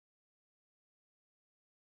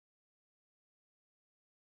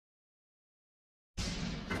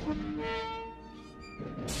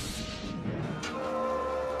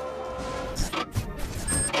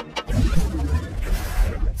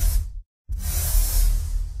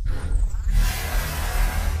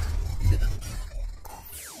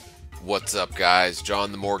What's up, guys?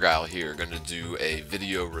 John the Morgile here, going to do a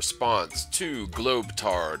video response to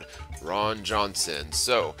GlobeTard Ron Johnson.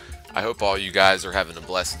 So, I hope all you guys are having a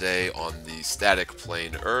blessed day on the static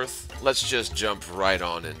plane Earth. Let's just jump right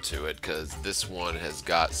on into it, because this one has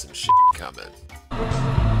got some shit coming.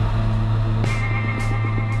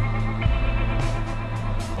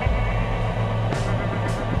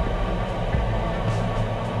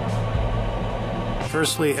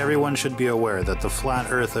 Firstly, everyone should be aware that the flat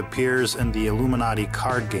Earth appears in the Illuminati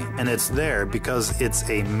card game, and it's there because it's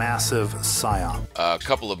a massive psyop. A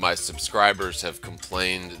couple of my subscribers have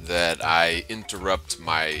complained that I interrupt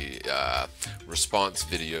my response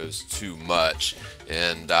videos too much,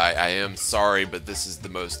 and I am sorry, but this is the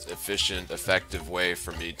most efficient, effective way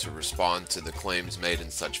for me to respond to the claims made in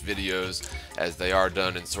such videos, as they are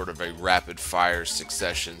done in sort of a rapid-fire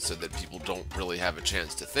succession so that people don't really have a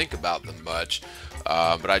chance to think about them much.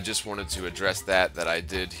 But I just wanted to address that I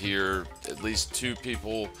did hear at least two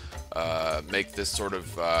people make this sort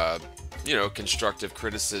of constructive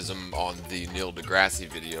criticism on the Neil deGrasse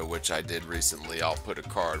video, which I did recently. I'll put a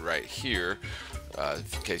card right here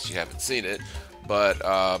in case you haven't seen it. But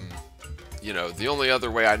the only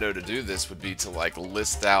other way I know to do this would be to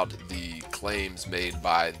list out the claims made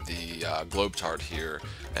by the GlobeTard here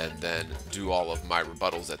and then do all of my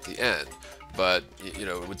rebuttals at the end. But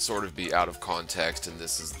it would sort of be out of context, and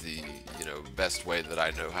this is the best way that I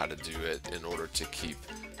know how to do it in order to keep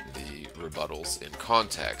the rebuttals in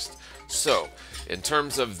context. So, in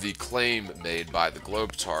terms of the claim made by the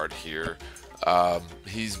GlobeTard here,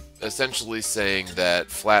 he's essentially saying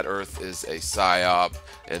that Flat Earth is a psyop,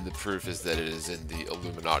 and the proof is that it is in the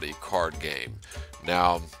Illuminati card game.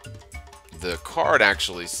 Now, the card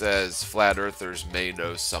actually says Flat Earthers may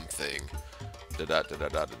know something,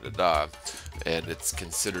 and it's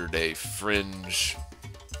considered a fringe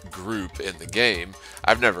group in the game.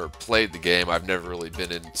 I've never played the game. I've never really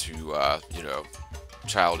been into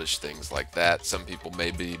childish things like that. Some people may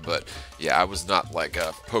be, but yeah, I was not like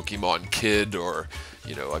a Pokemon kid or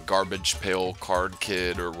a Garbage Pail card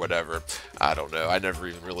kid or whatever. I don't know. I never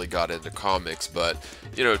even really got into comics, but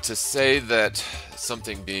to say that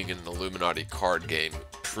something being in an Illuminati card game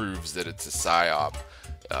proves that it's a psyop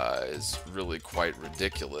is really quite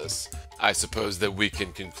ridiculous. I suppose that we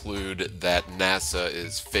can conclude that NASA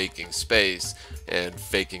is faking space and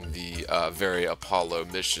faking the very Apollo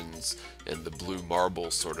missions and the blue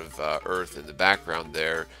marble sort of Earth in the background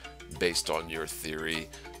there, based on your theory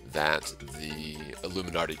that the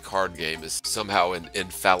Illuminati card game is somehow an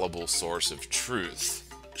infallible source of truth.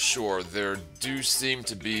 Sure, there do seem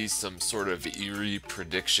to be some sort of eerie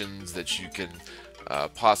predictions that you can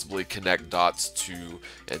possibly connect dots to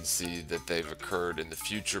and see that they've occurred in the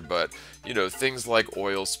future, but things like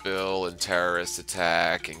oil spill and terrorist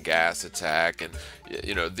attack and gas attack, and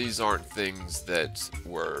these aren't things that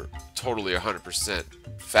were totally 100%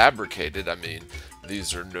 fabricated. I mean,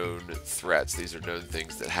 these are known threats, these are known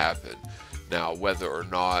things that happen. Now, whether or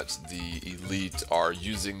not the elite are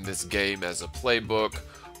using this game as a playbook,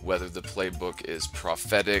 whether the playbook is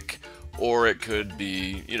prophetic, or it could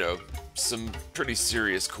be, some pretty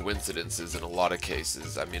serious coincidences in a lot of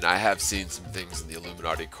cases. I mean, I have seen some things in the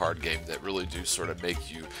Illuminati card game that really do sort of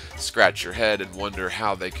make you scratch your head and wonder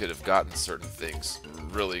how they could have gotten certain things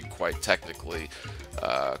really quite technically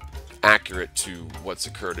accurate to what's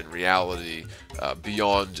occurred in reality,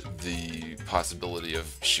 beyond the possibility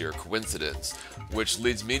of sheer coincidence, which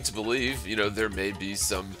leads me to believe, there may be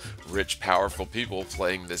some rich, powerful people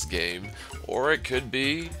playing this game, or it could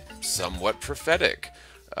be somewhat prophetic.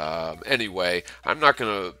 Anyway, I'm not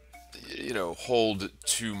going to, hold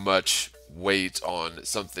too much weight on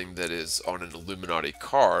something that is on an Illuminati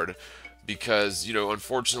card, because,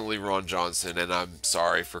 unfortunately, Ron Johnson, and I'm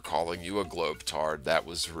sorry for calling you a GlobeTard, that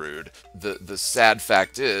was rude. The sad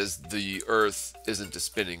fact is, the Earth isn't a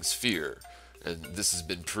spinning sphere, and this has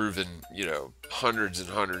been proven, hundreds and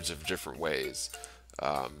hundreds of different ways.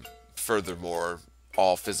 Furthermore,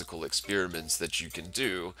 all physical experiments that you can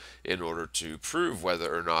do in order to prove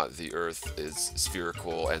whether or not the Earth is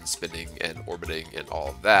spherical and spinning and orbiting and all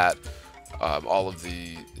of that, all of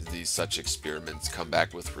these such experiments come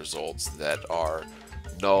back with results that are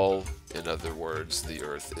null. In other words, the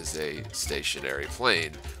Earth is a stationary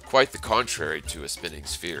plane. Quite the contrary to a spinning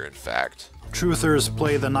sphere, in fact. Truthers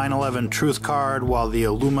play the 9/11 truth card, while the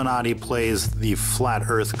Illuminati plays the flat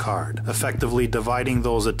Earth card, effectively dividing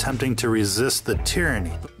those attempting to resist the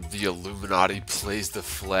tyranny. The Illuminati plays the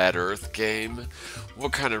flat Earth game?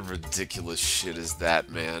 What kind of ridiculous shit is that,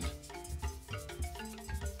 man?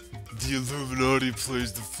 The Illuminati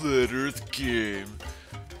plays the flat Earth game.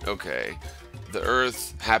 Okay, the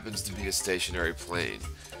Earth happens to be a stationary plane.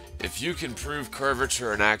 If you can prove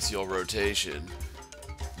curvature and axial rotation,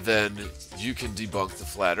 then you can debunk the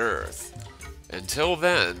flat Earth. Until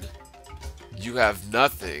then, you have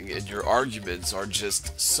nothing, and your arguments are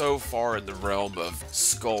just so far in the realm of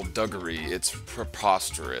skullduggery, it's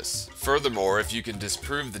preposterous. Furthermore, if you can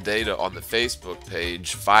disprove the data on the Facebook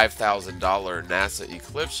page $5,000 NASA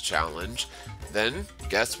Eclipse Challenge, then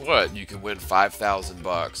guess what? You can win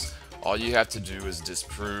 $5,000. All you have to do is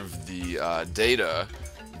disprove the data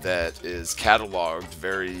that is cataloged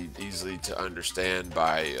very easily to understand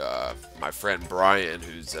by my friend Brian,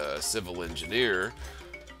 who's a civil engineer.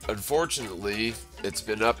 Unfortunately, it's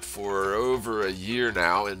been up for over a year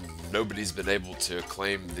now and nobody's been able to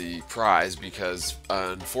claim the prize because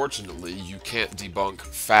unfortunately you can't debunk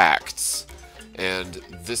facts. And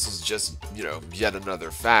this is just, yet another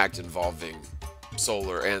fact involving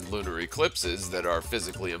solar and lunar eclipses that are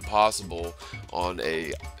physically impossible on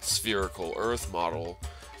a spherical Earth model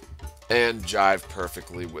and jive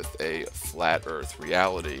perfectly with a flat Earth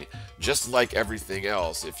reality. Just like everything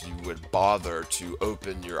else, if you would bother to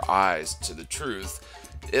open your eyes to the truth,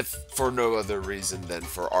 if for no other reason than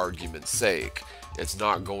for argument's sake, it's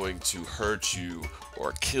not going to hurt you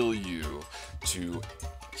or kill you to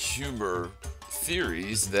humor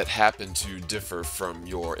theories that happen to differ from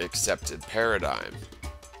your accepted paradigm.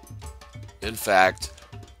 In fact,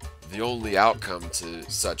 the only outcome to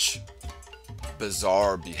such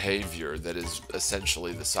bizarre behavior that is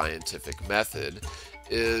essentially the scientific method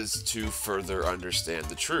is to further understand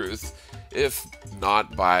the truth, if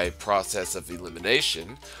not by process of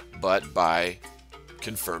elimination, but by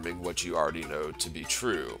confirming what you already know to be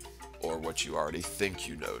true, or what you already think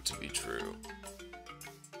you know to be true.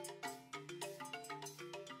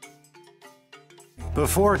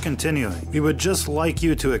 Before continuing, we would just like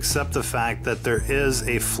you to accept the fact that there is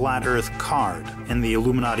a flat Earth card in the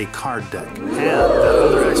Illuminati card deck, and that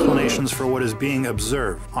other explanations for what is being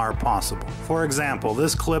observed are possible. For example,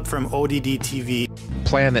 this clip from ODD TV.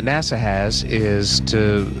 Plan that NASA has is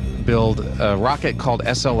to build a rocket called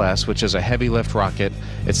SLS, which is a heavy lift rocket.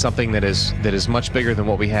 It's something that is much bigger than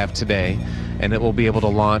what we have today, and it will be able to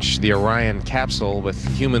launch the Orion capsule with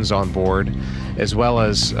humans on board, as well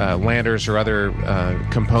as landers or other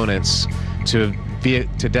components to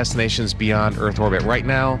destinations beyond Earth orbit. Right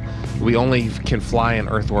now, we only can fly in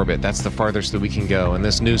Earth orbit. That's the farthest that we can go, and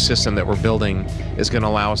this new system that we're building is going to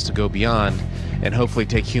allow us to go beyond and hopefully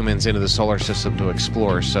take humans into the solar system to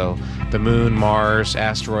explore. So the moon, Mars,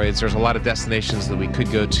 asteroids, there's a lot of destinations that we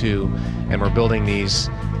could go to, and we're building these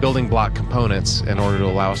building block components in order to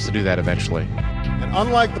allow us to do that eventually. And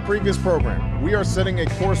unlike the previous program, we are setting a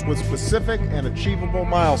course with specific and achievable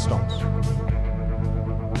milestones.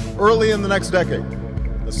 Early in the next decade,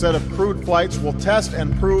 the set of crewed flights will test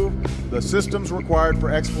and prove the systems required for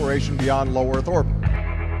exploration beyond low Earth orbit.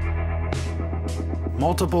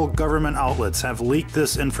 Multiple government outlets have leaked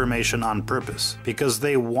this information on purpose because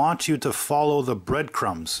they want you to follow the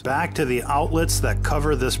breadcrumbs back to the outlets that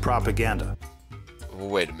cover this propaganda.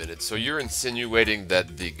 Wait a minute, so you're insinuating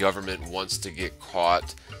that the government wants to get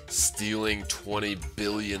caught stealing $20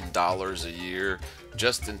 billion a year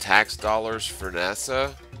just in tax dollars for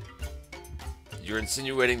NASA? You're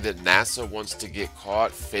insinuating that NASA wants to get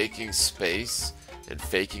caught faking space and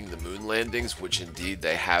faking the moon landings, which indeed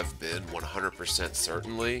they have been 100%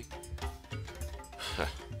 certainly?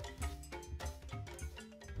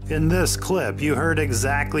 In this clip, you heard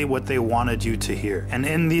exactly what they wanted you to hear. And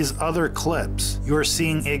in these other clips, you're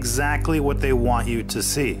seeing exactly what they want you to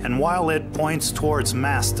see. And while it points towards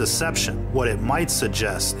mass deception, what it might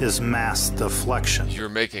suggest is mass deflection. You're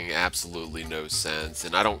making absolutely no sense,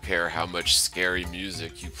 and I don't care how much scary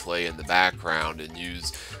music you play in the background and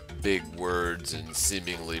use big words and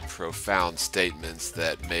seemingly profound statements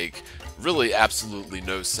that make really absolutely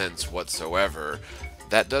no sense whatsoever.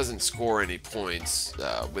 That doesn't score any points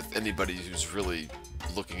with anybody who's really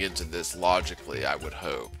looking into this logically, I would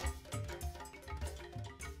hope.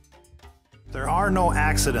 There are no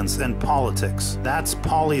accidents in politics. That's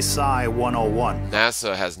Poli-Sci 101.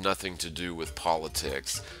 NASA has nothing to do with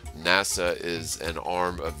politics. NASA is an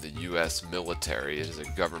arm of the U.S. military. It is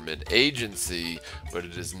a government agency, but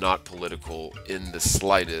it is not political in the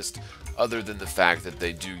slightest, other than the fact that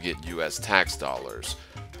they do get U.S. tax dollars,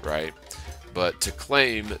 right? But to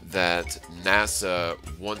claim that NASA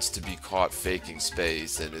wants to be caught faking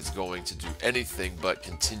space and is going to do anything but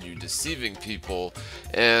continue deceiving people,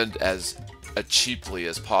 and as cheaply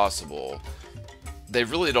as possible, they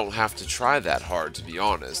really don't have to try that hard, to be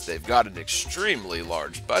honest. They've got an extremely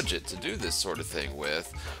large budget to do this sort of thing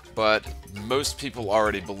with, but most people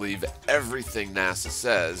already believe everything NASA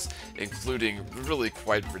says, including really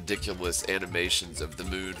quite ridiculous animations of the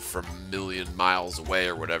moon from a million miles away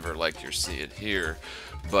or whatever, like you're seeing here.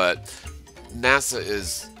 But NASA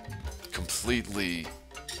is completely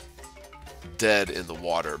dead in the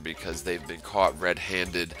water because they've been caught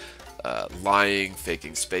red-handed, lying,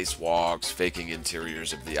 faking spacewalks, faking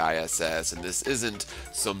interiors of the ISS, and this isn't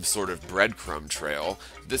some sort of breadcrumb trail.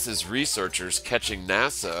 This is researchers catching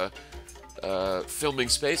NASA filming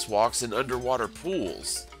spacewalks in underwater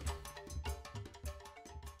pools.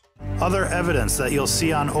 Other evidence that you'll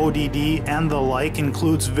see on ODD and the like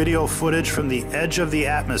includes video footage from the edge of the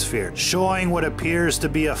atmosphere, showing what appears to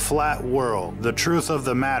be a flat world. The truth of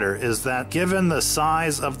the matter is that given the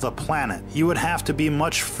size of the planet, you would have to be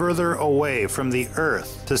much further away from the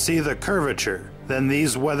Earth to see the curvature than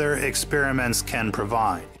these weather experiments can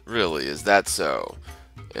provide. Really, is that so?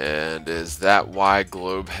 And is that why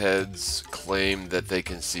globeheads claim that they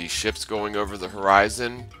can see ships going over the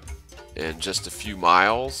horizon in just a few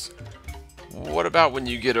miles? What about when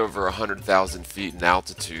you get over 100,000 feet in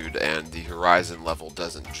altitude and the horizon level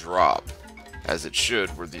doesn't drop, as it should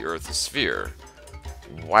where the Earth is a sphere?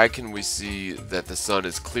 Why can we see that the sun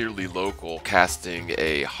is clearly local, casting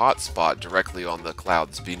a hot spot directly on the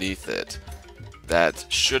clouds beneath it? That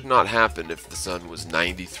should not happen if the sun was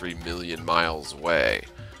 93 million miles away.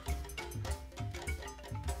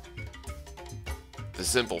 The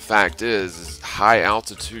simple fact is high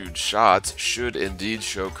altitude shots should indeed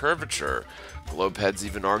show curvature. Globeheads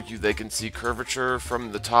even argue they can see curvature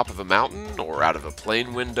from the top of a mountain or out of a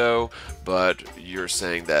plane window, but you're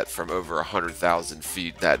saying that from over 100,000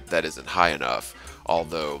 feet that isn't high enough.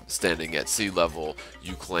 Although standing at sea level,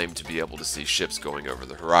 you claim to be able to see ships going over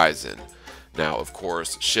the horizon. Now, of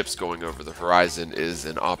course, ships going over the horizon is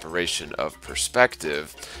an operation of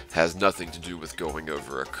perspective, has nothing to do with going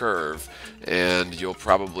over a curve, and you'll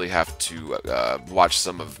probably have to watch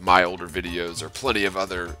some of my older videos or plenty of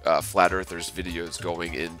other Flat Earthers videos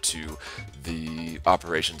going into the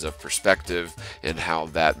operations of perspective and how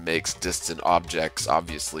that makes distant objects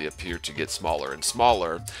obviously appear to get smaller and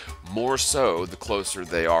smaller, more so the closer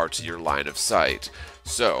they are to your line of sight.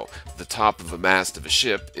 So, the top of a mast of a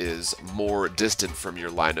ship is more distant from your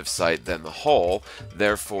line of sight than the hull,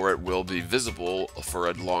 therefore it will be visible for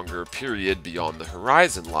a longer period beyond the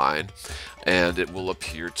horizon line, and it will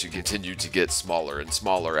appear to continue to get smaller and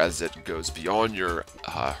smaller as it goes beyond your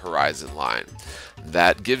horizon line.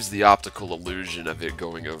 That gives the optical illusion of it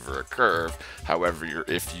going over a curve. However,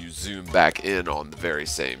 if you zoom back in on the very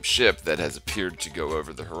same ship that has appeared to go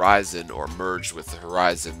over the horizon or merge with the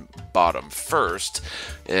horizon bottom first,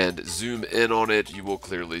 and zoom in on it, you will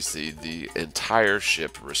clearly see the entire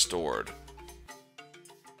ship restored.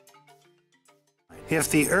 If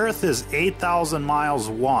the Earth is 8,000 miles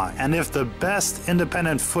wide, and if the best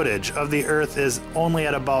independent footage of the Earth is only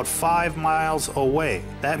at about 5 miles away,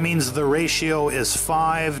 that means the ratio is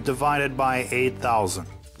 5 divided by 8,000.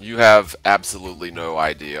 You have absolutely no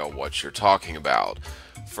idea what you're talking about.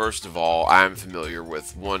 First of all, I'm familiar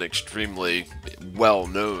with one extremely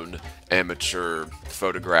well-known amateur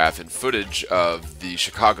photograph and footage of the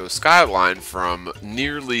Chicago skyline from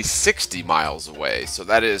nearly 60 miles away, so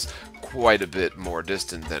that is quite a bit more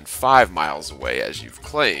distant than 5 miles away, as you've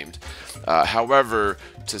claimed. However,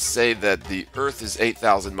 to say that the Earth is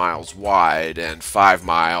 8,000 miles wide and 5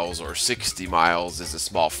 miles or 60 miles is a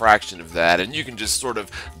small fraction of that, and you can just sort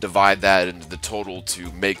of divide that into the total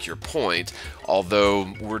to make your point,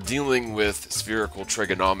 although we're dealing with spherical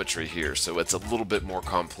trigonometry here, so it's a little bit more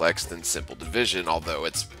complex than simple division, although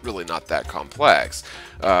it's really not that complex.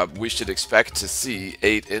 We should expect to see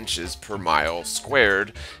 8 inches per mile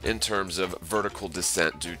squared in terms of vertical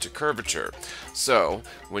descent due to curvature. So,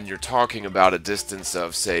 when you're talking about a distance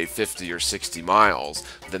of, say, 50 or 60 miles,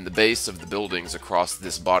 then the base of the buildings across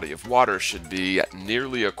this body of water should be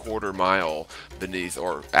nearly a quarter mile beneath,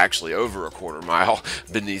 or actually over a quarter mile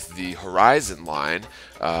beneath the horizon line,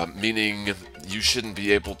 meaning you shouldn't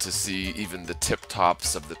be able to see even the tip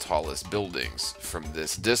tops of the tallest buildings from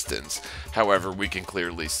this distance. However, we can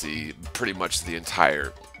clearly see pretty much the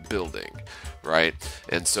entire building, right?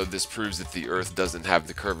 And so this proves that the Earth doesn't have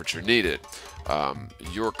the curvature needed.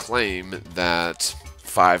 Your claim that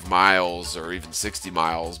 5 miles or even 60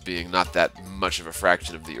 miles being not that much of a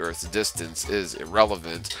fraction of the Earth's distance is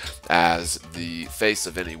irrelevant, as the face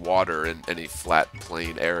of any water in any flat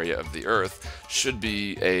plane area of the Earth should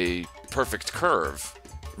be a perfect curve.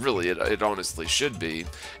 Really, it honestly should be,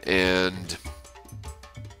 and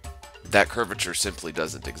that curvature simply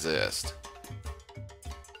doesn't exist.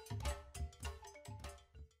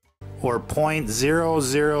 or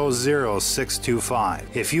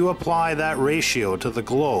 0.000625. If you apply that ratio to the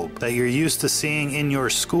globe that you're used to seeing in your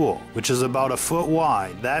school, which is about a foot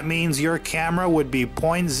wide, that means your camera would be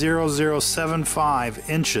 0.0075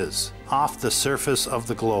 inches off the surface of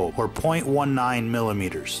the globe, or 0.19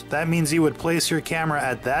 millimeters. That means you would place your camera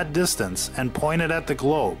at that distance and point it at the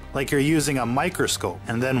globe like you're using a microscope,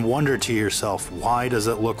 and then wonder to yourself, why does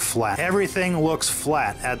it look flat? Everything looks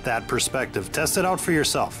flat at that perspective. Test it out for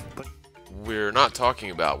yourself. We're not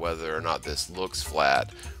talking about whether or not this looks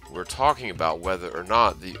flat. We're talking about whether or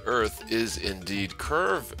not the Earth is indeed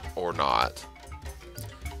curved or not.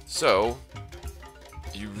 So,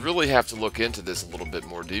 you really have to look into this a little bit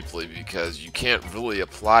more deeply, because you can't really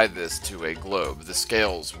apply this to a globe. The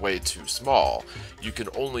scale's way too small. You can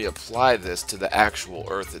only apply this to the actual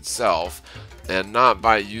Earth itself, and not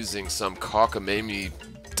by using some cockamamie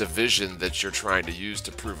division that you're trying to use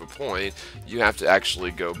to prove a point. You have to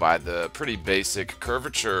actually go by the pretty basic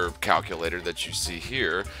curvature calculator that you see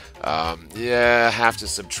here. Have to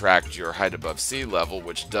subtract your height above sea level,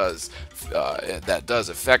 which does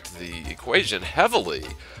affect the equation heavily.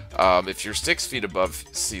 If you're 6 feet above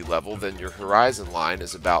sea level, then your horizon line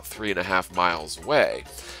is about 3.5 miles away,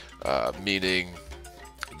 meaning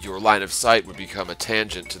your line of sight would become a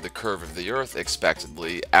tangent to the curve of the Earth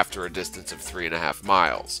expectedly after a distance of 3.5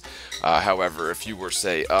 miles. However, if you were,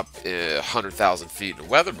 say, up 100,000 feet in a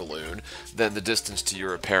weather balloon, then the distance to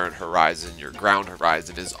your apparent horizon, your ground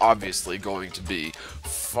horizon, is obviously going to be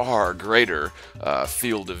far greater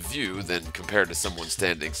field of view than compared to someone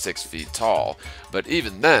standing 6 feet tall. But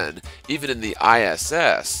even then, even in the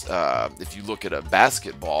ISS, if you look at a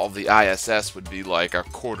basketball, the ISS would be like a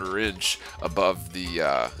quarter inch above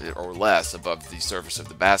the or less above the surface of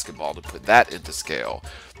the basketball, to put that into scale.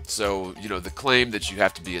 So, the claim that you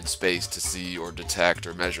have to be in space to see or detect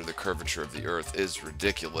or measure the curvature of the Earth is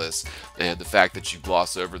ridiculous, and the fact that you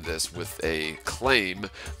gloss over this with a claim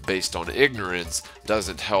based on ignorance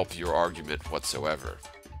doesn't help your argument whatsoever.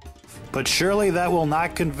 But surely that will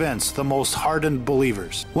not convince the most hardened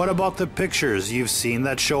believers. What about the pictures you've seen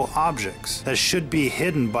that show objects that should be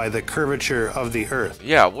hidden by the curvature of the Earth?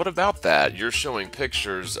 Yeah, what about that? You're showing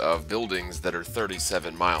pictures of buildings that are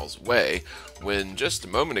 37 miles away, when just a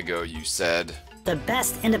moment ago you said the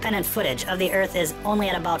best independent footage of the Earth is only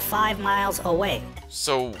at about 5 miles away.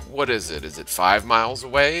 So what is it? Is it 5 miles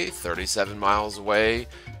away? 37 miles away?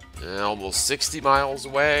 Almost 60 miles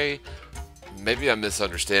away? Maybe I'm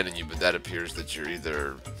misunderstanding you, but that appears that you're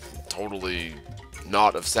either totally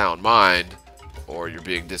not of sound mind, or you're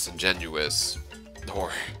being disingenuous,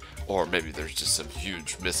 or maybe there's just some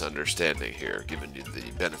huge misunderstanding here, giving you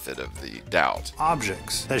the benefit of the doubt.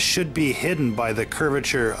 Objects that should be hidden by the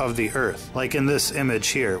curvature of the Earth, like in this image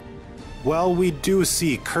here. Well, we do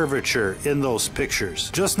see curvature in those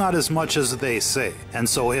pictures, just not as much as they say. And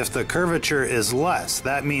so if the curvature is less,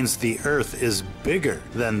 that means the Earth is bigger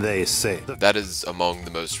than they say. That is among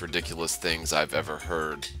the most ridiculous things I've ever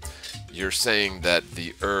heard. You're saying that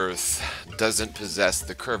the Earth doesn't possess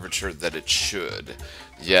the curvature that it should,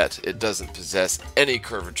 yet it doesn't possess any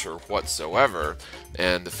curvature whatsoever,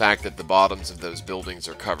 and the fact that the bottoms of those buildings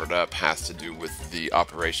are covered up has to do with the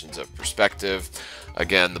operations of perspective.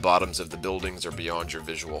 Again, the bottoms of the buildings are beyond your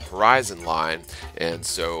visual horizon line, and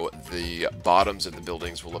so the bottoms of the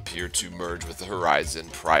buildings will appear to merge with the horizon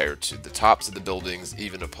prior to the tops of the buildings,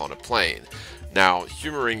 even upon a plane. Now,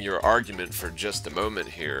 humoring your argument for just a moment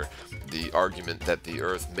here, the argument that the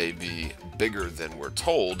Earth may be bigger than we're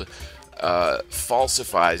told,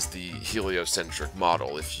 falsifies the heliocentric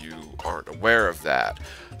model, if you aren't aware of that.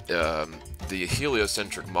 The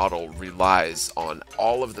heliocentric model relies on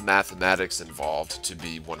all of the mathematics involved to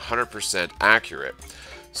be 100% accurate.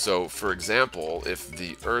 So, for example, if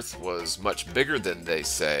the Earth was much bigger than they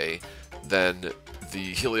say, then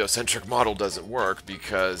the heliocentric model doesn't work,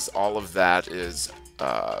 because all of that is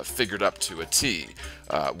figured up to a T.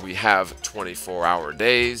 We have 24-hour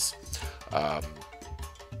days,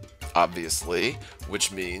 obviously,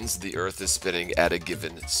 which means the Earth is spinning at a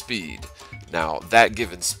given speed. Now, that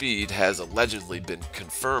given speed has allegedly been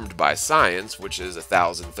confirmed by science, which is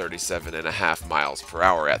 1,037.5 miles per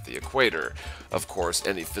hour at the equator. Of course,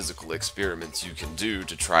 any physical experiments you can do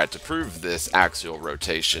to try to prove this axial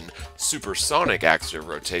rotation, supersonic axial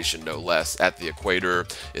rotation no less, at the equator,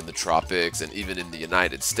 in the tropics, and even in the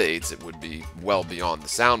United States, it would be well beyond the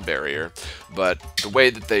sound barrier. But the way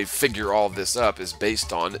that they figure all this up is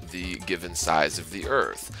based on the given size of the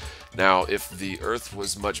Earth. Now, if the Earth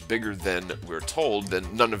was much bigger than we're told,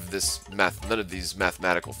 then none of these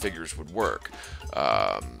mathematical figures would work.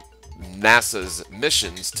 NASA's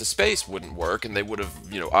missions to space wouldn't work, and they would have,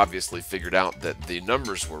 obviously figured out that the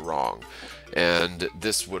numbers were wrong. And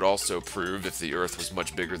this would also prove, if the Earth was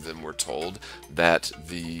much bigger than we're told, that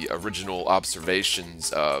the original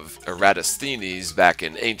observations of Eratosthenes back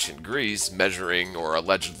in ancient Greece, measuring or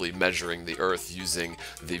allegedly measuring the Earth using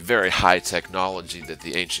the very high technology that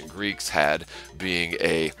the ancient Greeks had, being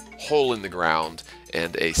a hole in the ground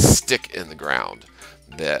and a stick in the ground.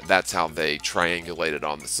 That's how they triangulated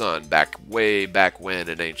on the sun way back when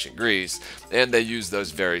in ancient Greece, and they used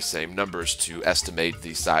those very same numbers to estimate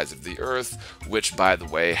the size of the Earth, which, by the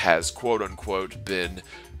way, has quote-unquote been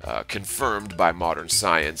confirmed by modern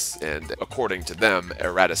science, and according to them,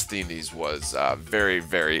 Eratosthenes was very,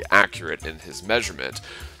 very accurate in his measurement.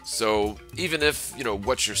 So even if,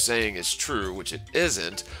 what you're saying is true, which it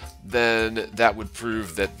isn't, then that would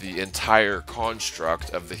prove that the entire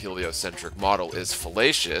construct of the heliocentric model is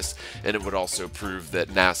fallacious, and it would also prove that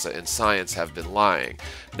NASA and science have been lying.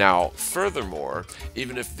 Now, furthermore,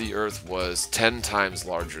 even if the Earth was 10 times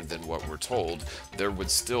larger than what we're told, there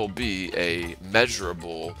would still be a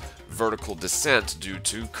measurable vertical descent due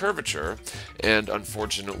to curvature, and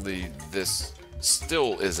unfortunately this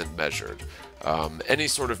still isn't measured. Any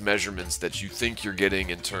sort of measurements that you think you're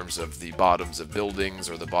getting in terms of the bottoms of buildings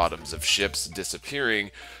or the bottoms of ships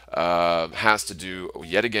disappearing has to do,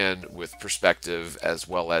 yet again, with perspective as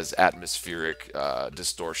well as atmospheric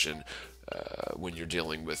distortion when you're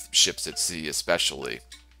dealing with ships at sea especially.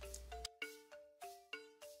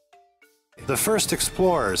 The first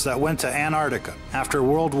explorers that went to Antarctica after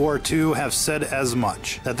World War II have said as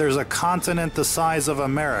much, that there's a continent the size of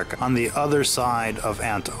America on the other side of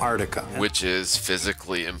Antarctica. Which is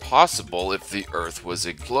physically impossible if the Earth was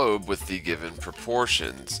a globe with the given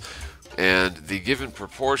proportions. And the given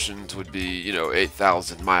proportions would be,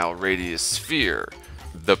 8,000-mile radius sphere.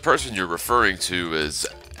 The person you're referring to is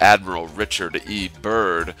Admiral Richard E.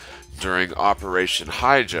 Byrd during Operation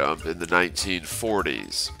High Jump in the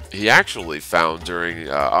 1940s. He actually found during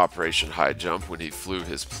Operation High Jump, when he flew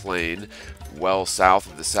his plane well south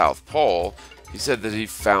of the South Pole, he said that he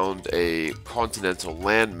found a continental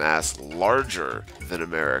landmass larger than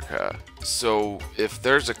America. So if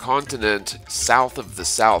there's a continent south of the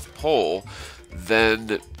South Pole,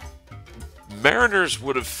 then mariners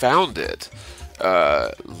would have found it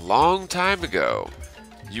long time ago,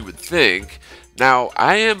 you would think. Now,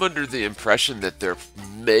 I am under the impression that there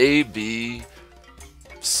may be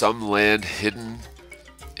some land hidden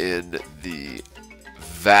in the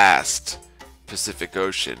vast Pacific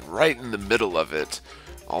Ocean, right in the middle of it.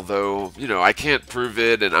 Although, I can't prove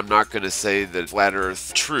it, and I'm not going to say that flat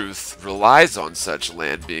Earth truth relies on such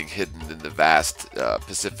land being hidden in the vast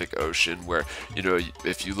Pacific Ocean, where,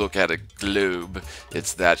 if you look at a globe,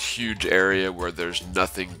 it's that huge area where there's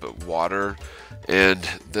nothing but water. And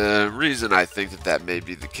the reason I think that may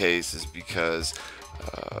be the case is because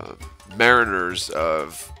mariners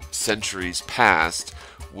of centuries past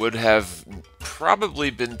would have probably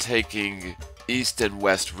been taking east and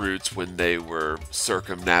west routes when they were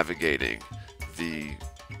circumnavigating the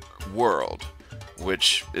world,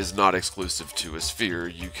 which is not exclusive to a sphere.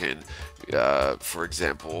 You can, for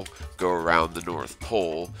example, go around the North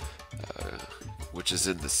Pole, which is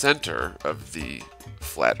in the center of the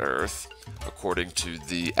flat Earth, according to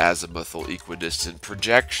the azimuthal equidistant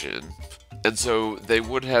projection. And so they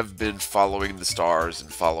would have been following the stars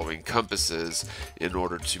and following compasses in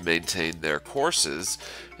order to maintain their courses,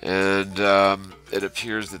 and it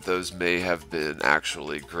appears that those may have been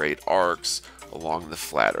actually great arcs along the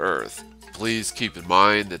flat Earth. Please keep in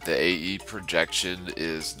mind that the AE projection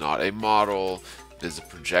is not a model, it is a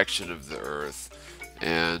projection of the Earth,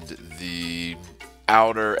 and the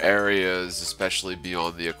outer areas, especially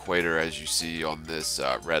beyond the equator, as you see on this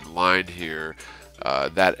red line here,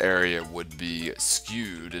 that area would be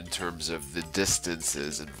skewed in terms of the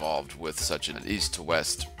distances involved with such an east to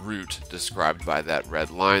west route described by that red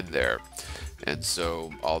line there. And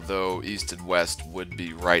so, although east and west would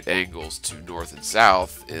be right angles to north and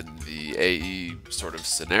south in the AE sort of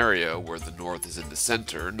scenario where the north is in the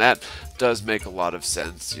center, and that does make a lot of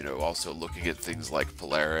sense, also looking at things like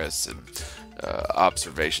Polaris and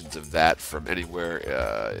observations of that from anywhere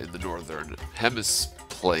in the northern hemisphere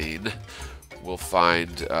plane will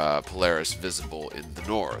find Polaris visible in the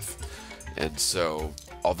north. And so,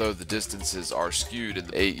 although the distances are skewed in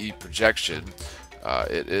the AE projection,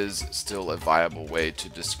 it is still a viable way to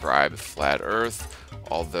describe flat Earth,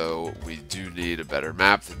 although we do need a better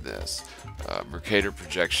map than this. Mercator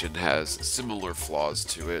projection has similar flaws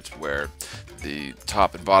to it, where the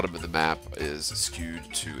top and bottom of the map is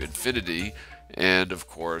skewed to infinity, And of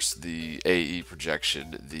course, the AE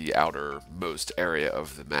projection, the outermost area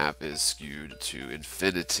of the map, is skewed to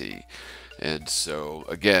infinity. And so,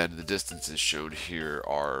 again, the distances shown here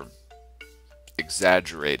are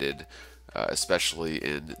exaggerated, especially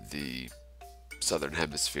in the southern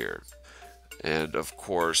hemisphere. And of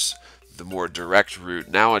course, the more direct route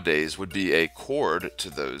nowadays would be a chord to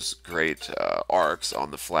those great arcs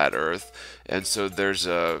on the flat Earth. And so there's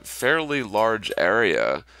a fairly large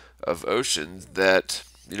area of ocean that,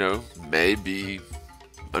 may be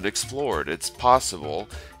unexplored. It's possible,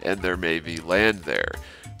 and there may be land there.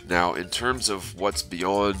 Now, in terms of what's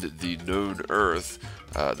beyond the known Earth,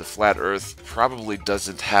 the flat Earth probably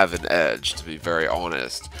doesn't have an edge, to be very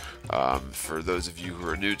honest. For those of you who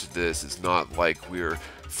are new to this, it's not like we're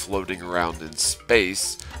floating around in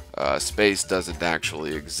space. Space doesn't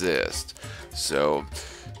actually exist. So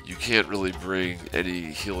you can't really bring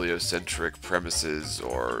any heliocentric premises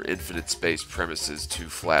or infinite space premises to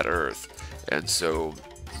flat Earth. And so,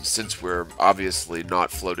 since we're obviously not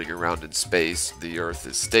floating around in space, the Earth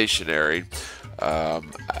is stationary,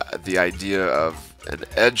 the idea of an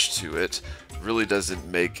edge to it really doesn't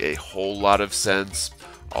make a whole lot of sense.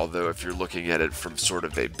 Although if you're looking at it from sort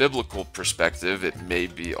of a biblical perspective, it may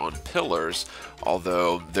be on pillars,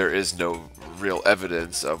 although there is no real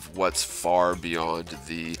evidence of what's far beyond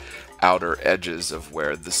the outer edges of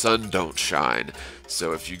where the sun don't shine.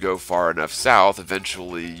 So if you go far enough south,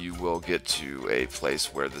 eventually you will get to a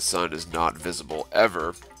place where the sun is not visible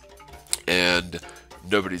ever, and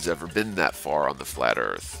nobody's ever been that far on the flat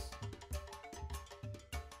Earth.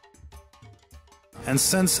 And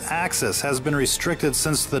since access has been restricted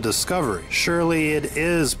since the discovery, surely it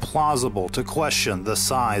is plausible to question the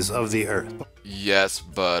size of the Earth. Yes,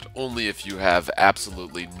 but only if you have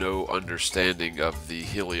absolutely no understanding of the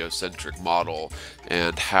heliocentric model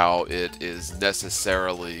and how it is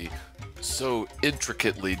necessarily so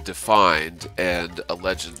intricately defined and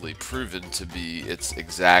allegedly proven to be its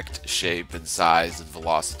exact shape and size and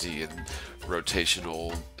velocity and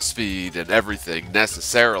rotational speed and everything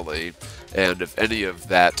necessarily, and if any of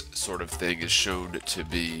that sort of thing is shown to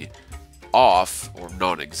be off or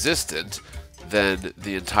non-existent, then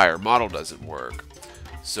the entire model doesn't work.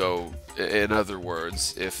 So, in other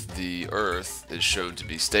words, if the Earth is shown to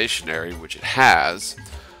be stationary, which it has,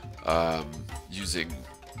 using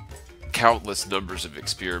countless numbers of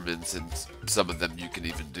experiments, and some of them you can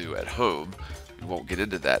even do at home. We won't get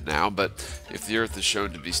into that now, but if the Earth is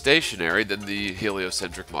shown to be stationary, then the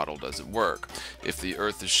heliocentric model doesn't work. If the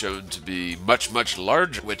Earth is shown to be much, much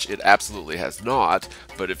larger, which it absolutely has not,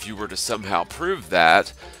 but if you were to somehow prove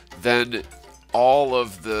that, then all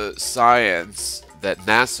of the science that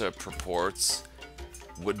NASA purports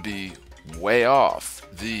would be way off.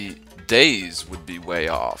 The days would be way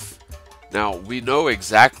off. Now, we know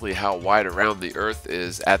exactly how wide around the Earth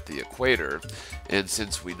is at the equator, and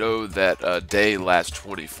since we know that a day lasts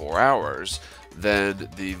 24 hours, then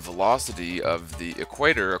the velocity of the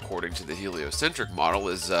equator, according to the heliocentric model,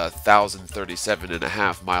 is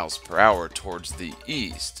 1,037.5 miles per hour towards the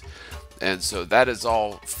east. And so that is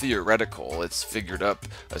all theoretical. It's figured up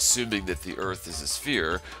assuming that the Earth is a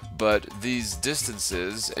sphere, but these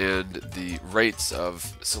distances and the rates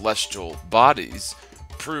of celestial bodies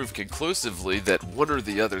prove conclusively that one or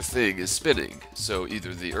the other thing is spinning. So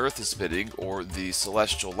either the Earth is spinning, or the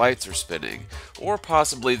celestial lights are spinning, or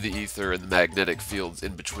possibly the ether and the magnetic fields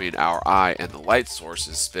in between our eye and the light source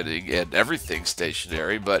is spinning, and everything's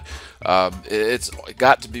stationary, but it's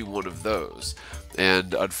got to be one of those.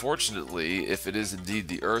 And unfortunately, if it is indeed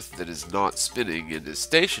the Earth that is not spinning and is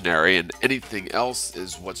stationary, and anything else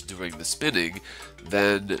is what's doing the spinning,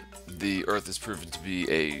 then the Earth is proven to be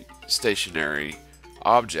a stationary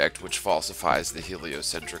object, which falsifies the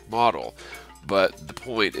heliocentric model. But the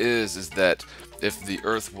point is that if the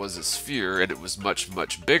Earth was a sphere and it was much,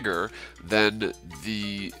 much bigger, then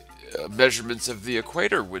the measurements of the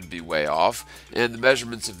equator would be way off, and the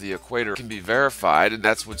measurements of the equator can be verified, and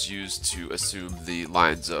that's what's used to assume the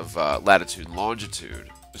lines of latitude and longitude.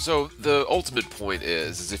 So the ultimate point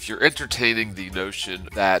is if you're entertaining the notion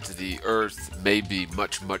that the Earth may be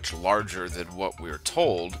much, much larger than what we're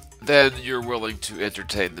told, then you're willing to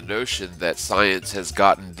entertain the notion that science has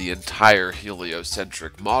gotten the entire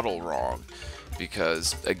heliocentric model wrong.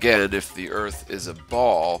 Because, again, if the Earth is a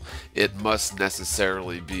ball, it must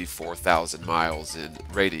necessarily be 4,000 miles in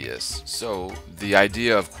radius. So the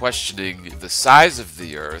idea of questioning the size of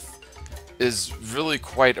the Earth is really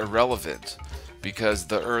quite irrelevant, because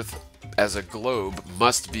the Earth as a globe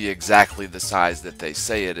must be exactly the size that they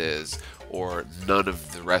say it is, or none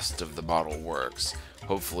of the rest of the model works.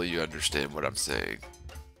 Hopefully you understand what I'm saying.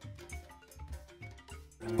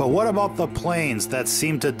 But what about the planes that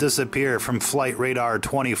seem to disappear from Flight Radar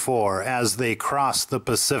 24 as they cross the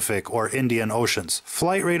Pacific or Indian Oceans?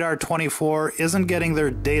 Flight Radar 24 isn't getting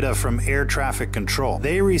their data from air traffic control.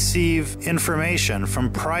 They receive information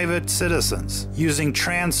from private citizens using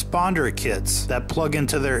transponder kits that plug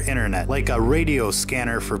into their internet, like a radio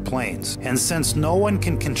scanner for planes. And since no one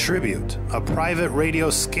can contribute a private radio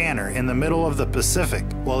scanner in the middle of the Pacific,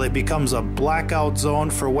 well, it becomes a blackout zone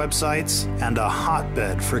for websites and a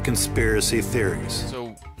hotbed for conspiracy theories.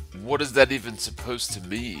 So what is that even supposed to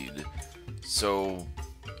mean? So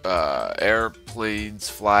airplanes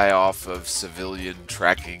fly off of civilian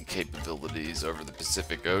tracking capabilities over the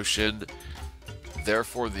Pacific Ocean,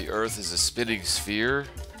 therefore the Earth is a spinning sphere?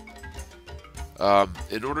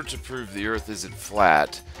 In order to prove the Earth isn't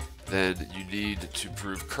flat, then you need to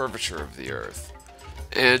prove curvature of the Earth.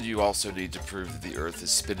 And you also need to prove that the Earth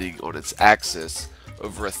is spinning on its axis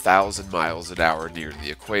over 1,000 miles an hour near the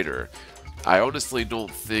equator. I honestly don't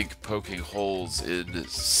think poking holes in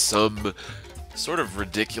some sort of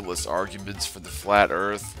ridiculous arguments for the flat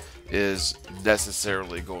Earth is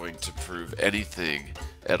necessarily going to prove anything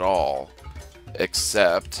at all,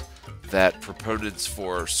 except that proponents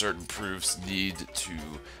for certain proofs need to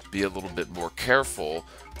be a little bit more careful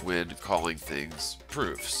when calling things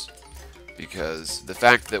proofs. Because the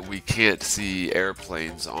fact that we can't see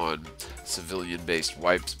airplanes on civilian-based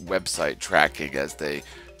website tracking as they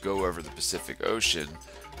go over the Pacific Ocean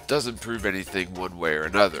doesn't prove anything one way or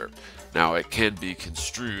another. Now, it can be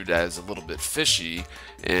construed as a little bit fishy,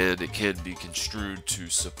 and it can be construed to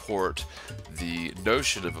support the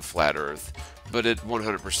notion of a flat Earth, but it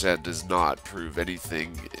 100% does not prove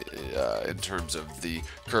anything in terms of the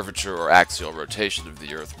curvature or axial rotation of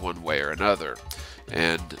the Earth one way or another.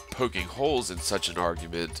 And poking holes in such an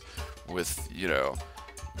argument with,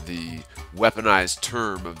 the weaponized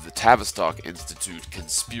term of the Tavistock Institute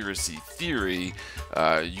conspiracy theory,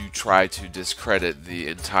 you try to discredit the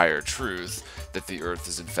entire truth that the Earth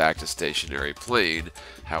is in fact a stationary plane.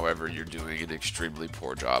 However, you're doing an extremely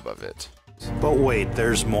poor job of it. But wait,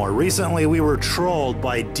 there's more. Recently we were trolled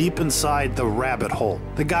by Deep Inside the Rabbit Hole.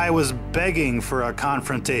 The guy was begging for a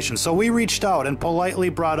confrontation, so we reached out and politely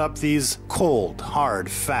brought up these cold, hard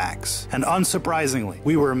facts. And unsurprisingly,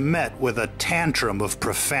 we were met with a tantrum of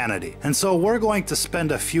profanity. And so we're going to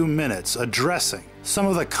spend a few minutes addressing some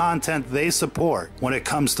of the content they support when it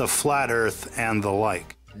comes to flat Earth and the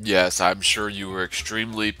like. Yes, I'm sure you were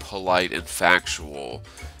extremely polite and factual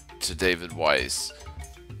to David Weiss.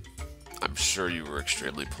 I'm sure you were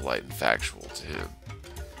extremely polite and factual to him.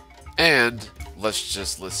 And let's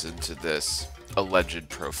just listen to this alleged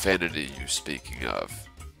profanity you're speaking of.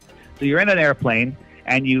 So you're in an airplane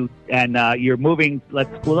and you're moving.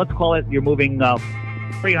 Let's call it you're moving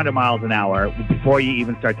 300 miles an hour before you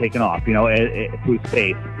even start taking off. Through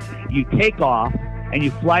space. You take off and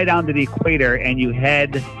you fly down to the equator and you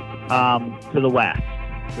head to the west.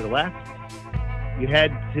 To the west. You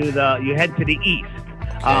head to the east.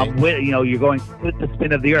 You're going with the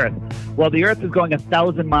spin of the Earth. Well, the Earth is going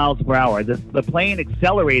 1,000 miles per hour. The plane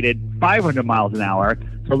accelerated 500 miles an hour.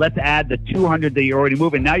 So let's add the 200 that you're already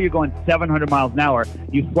moving. Now you're going 700 miles an hour.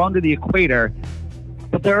 You've flown to the equator,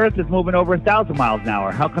 but the Earth is moving over 1,000 miles an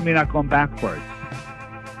hour. How come you're not going backwards?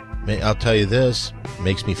 I'll tell you this. It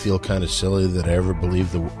makes me feel kind of silly that I ever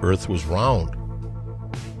believed the Earth was round.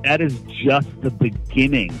 That is just the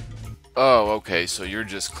beginning. Oh, okay, so you're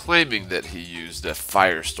just claiming that he used a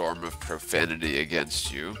firestorm of profanity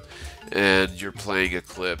against you, and you're playing a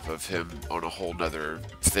clip of him on a whole nother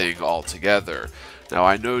thing altogether. Now,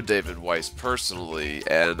 I know David Weiss personally,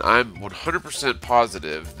 and I'm 100%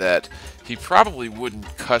 positive that he probably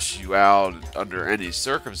wouldn't cuss you out under any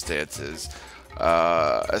circumstances,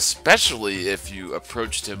 especially if you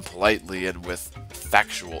approached him politely and with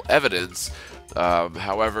factual evidence.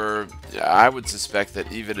 However, I would suspect that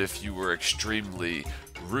even if you were extremely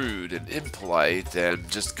rude and impolite and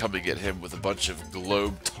just coming at him with a bunch of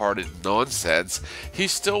GlobeTarded nonsense, he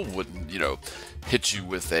still wouldn't, hit you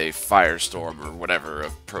with a firestorm or whatever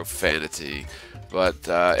of profanity. But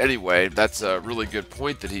anyway, that's a really good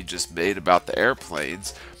point that he just made about the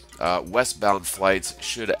airplanes. Westbound flights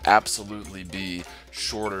should absolutely be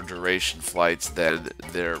shorter duration flights than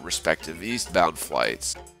their respective eastbound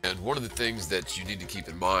flights. And one of the things that you need to keep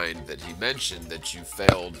in mind that he mentioned that you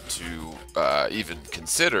failed to even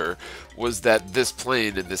consider was that this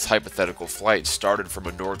plane in this hypothetical flight started from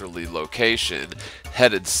a northerly location,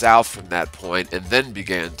 headed south from that point, and then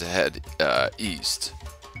began to head east.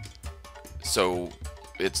 So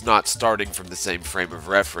it's not starting from the same frame of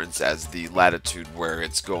reference as the latitude where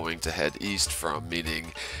it's going to head east from,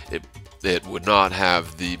 meaning it It would not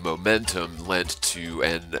have the momentum lent to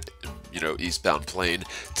an eastbound plane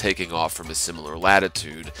taking off from a similar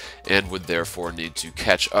latitude, and would therefore need to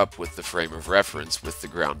catch up with the frame of reference with the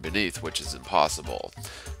ground beneath, which is impossible.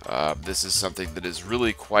 This is something that is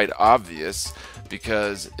really quite obvious,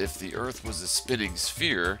 because if the Earth was a spinning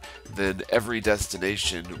sphere, then every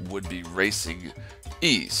destination would be racing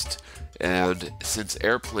east. And since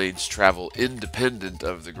airplanes travel independent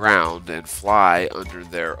of the ground and fly under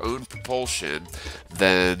their own propulsion,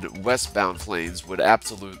 then westbound planes would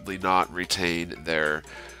absolutely not retain their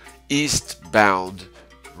eastbound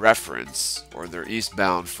reference, or their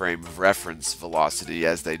eastbound frame of reference velocity,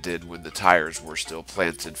 as they did when the tires were still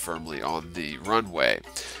planted firmly on the runway.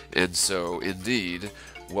 And so indeed,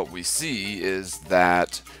 what we see is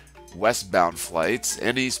that westbound flights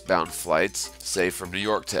and eastbound flights, say from New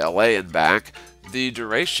York to LA and back, the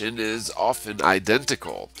duration is often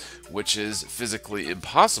identical, which is physically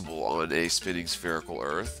impossible on a spinning spherical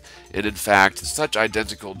Earth. And in fact, such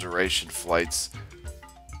identical duration flights,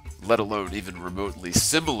 let alone even remotely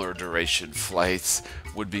similar duration flights,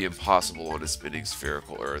 would be impossible on a spinning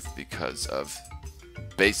spherical Earth because of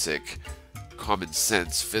basic common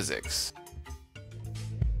sense physics.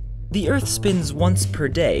 The Earth spins once per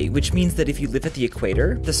day, which means that if you live at the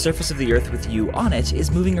equator, the surface of the Earth with you on it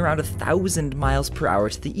is moving around 1,000 miles per hour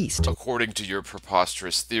to the east. According to your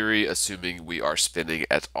preposterous theory, assuming we are spinning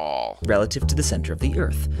at all. Relative to the center of the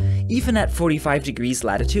Earth. Even at 45 degrees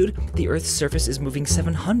latitude, the Earth's surface is moving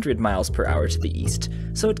 700 miles per hour to the east,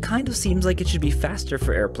 so it kind of seems like it should be faster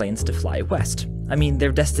for airplanes to fly west. I mean,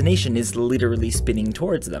 their destination is literally spinning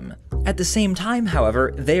towards them. At the same time,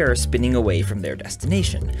 however, they are spinning away from their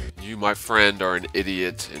destination. You, my friend, are an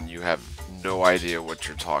idiot, and you have no idea what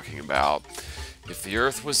you're talking about. If the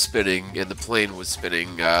Earth was spinning and the plane was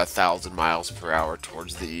spinning 1,000 miles per hour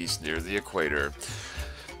towards the east near the equator,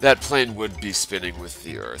 that plane would be spinning with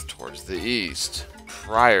the Earth towards the east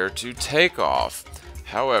prior to takeoff.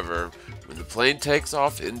 However, when the plane takes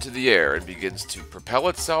off into the air and begins to propel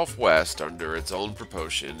itself west under its own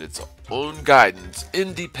propulsion, its own guidance,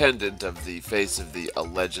 independent of the face of the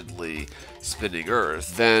allegedly spinning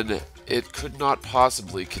Earth, then it could not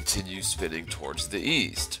possibly continue spinning towards the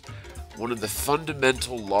east. One of the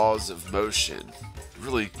fundamental laws of motion,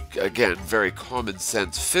 really, again, very common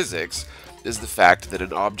sense physics, is the fact that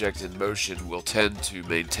an object in motion will tend to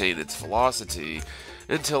maintain its velocity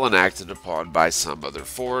until enacted upon by some other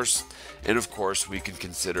force. And of course, we can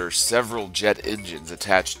consider several jet engines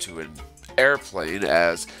attached to an airplane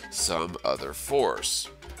as some other force.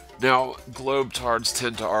 Now, GlobeTards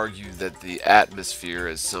tend to argue that the atmosphere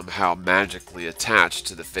is somehow magically attached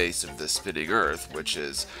to the face of the spinning Earth, which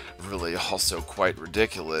is really also quite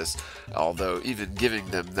ridiculous, although even giving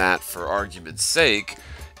them that for argument's sake,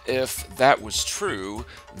 if that was true,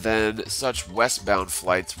 then such westbound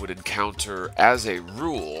flights would encounter, as a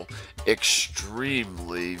rule,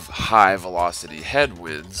 extremely high velocity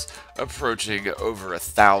headwinds approaching over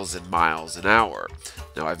 1,000 miles an hour.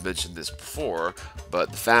 Now, I've mentioned this before, but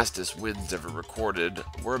the fastest winds ever recorded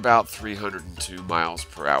were about 302 miles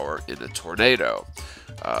per hour in a tornado.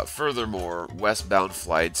 Furthermore, westbound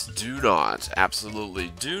flights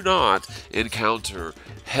absolutely do not encounter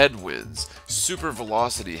headwinds, super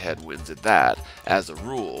velocity headwinds at that, as a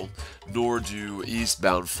rule, nor do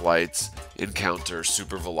eastbound flights encounter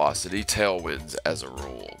super velocity tailwinds as a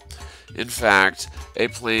rule. In fact, a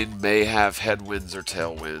plane may have headwinds or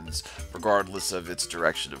tailwinds, regardless of its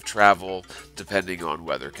direction of travel, depending on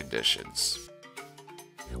weather conditions.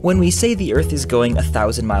 When we say the Earth is going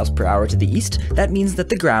 1,000 miles per hour to the east, that means that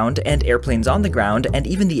the ground, and airplanes on the ground, and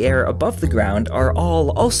even the air above the ground are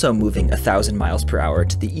all also moving 1,000 miles per hour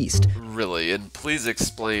to the east. Really, and please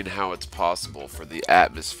explain how it's possible for the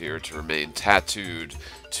atmosphere to remain tattooed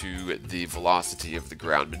to the velocity of the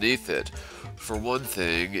ground beneath it. For one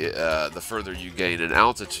thing, the further you gain in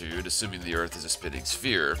altitude, assuming the Earth is a spinning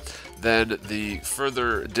sphere, then the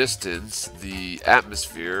further distance the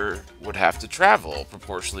atmosphere would have to travel.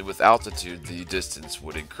 Proportionally with altitude, the distance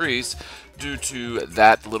would increase due to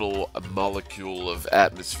that little molecule of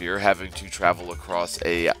atmosphere having to travel across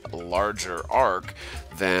a larger arc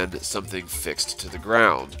than something fixed to the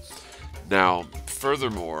ground. Now,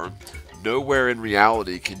 furthermore, nowhere in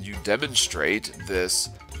reality can you demonstrate this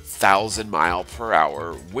 1,000 mile per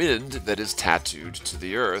hour wind that is tattooed to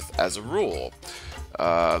the Earth as a rule.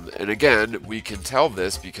 And again, we can tell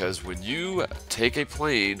this because when you take a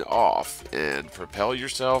plane off and propel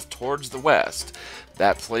yourself towards the west,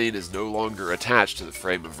 that plane is no longer attached to the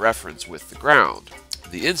frame of reference with the ground.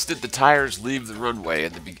 The instant the tires leave the runway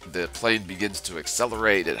and the plane begins to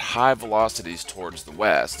accelerate at high velocities towards the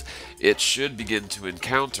west, it should begin to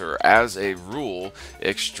encounter, as a rule,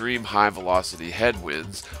 extreme high velocity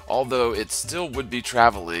headwinds, although it still would be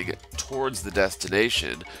traveling towards the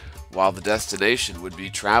destination, while the destination would be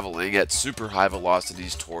traveling at super high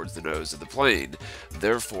velocities towards the nose of the plane.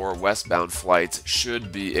 Therefore, westbound flights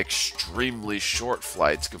should be extremely short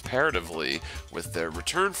flights comparatively with their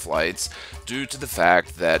return flights, due to the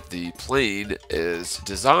fact that the plane is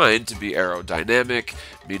designed to be aerodynamic,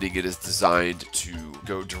 meaning it is designed to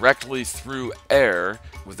go directly through air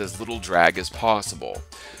with as little drag as possible.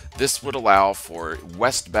 This would allow for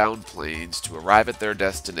westbound planes to arrive at their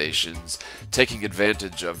destinations, taking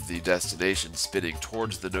advantage of the destination spinning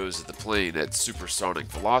towards the nose of the plane at supersonic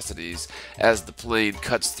velocities as the plane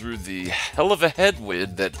cuts through the hell of a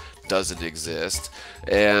headwind that doesn't exist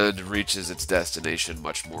and reaches its destination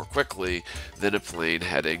much more quickly than a plane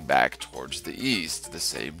heading back towards the east the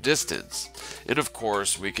same distance. And of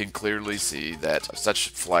course, we can clearly see that such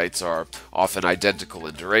flights are often identical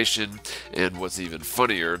in duration, and what's even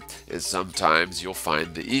funnier is sometimes you'll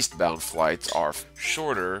find the eastbound flights are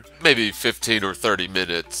shorter, maybe 15 or 30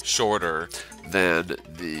 minutes shorter than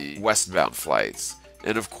the westbound flights.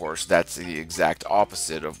 And of course, that's the exact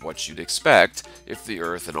opposite of what you'd expect if the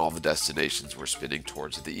Earth and all the destinations were spinning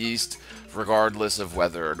towards the east, regardless of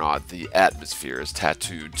whether or not the atmosphere is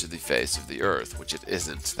tattooed to the face of the Earth, which it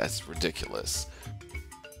isn't. That's ridiculous.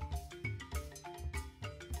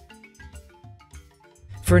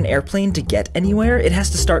 For an airplane to get anywhere, it has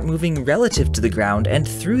to start moving relative to the ground and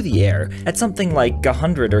through the air at something like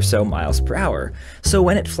 100 or so miles per hour. So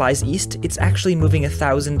when it flies east, it's actually moving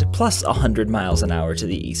 1,000 plus 100 miles an hour to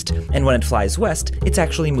the east. And when it flies west, it's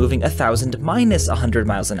actually moving 1,000 minus 100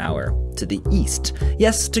 miles an hour to the east.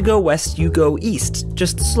 Yes, to go west, you go east,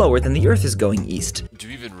 just slower than the Earth is going east. Do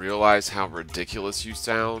you even realize how ridiculous you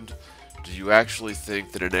sound? Do you actually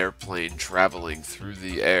think that an airplane traveling through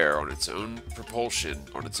the air on its own propulsion,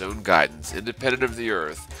 on its own guidance, independent of the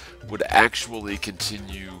Earth, would actually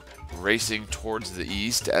continue racing towards the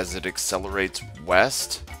east as it accelerates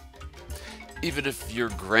west? Even if you're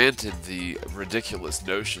granted the ridiculous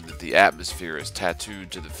notion that the atmosphere is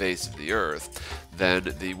tattooed to the face of the Earth,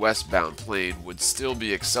 then the westbound plane would still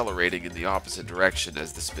be accelerating in the opposite direction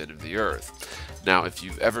as the spin of the Earth. Now, if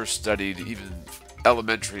you've ever studied even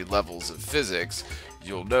elementary levels of physics,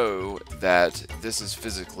 you'll know that this is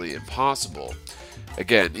physically impossible.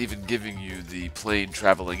 Again, even giving you the plane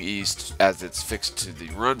traveling east as it's fixed to the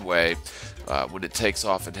runway, when it takes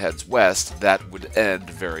off and heads west, that would end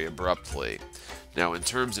very abruptly. Now, in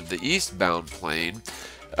terms of the eastbound plane,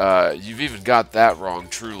 you've even got that wrong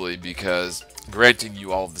truly, because granting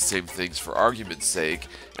you all of the same things for argument's sake,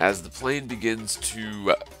 as the plane begins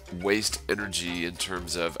to waste energy in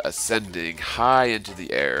terms of ascending high into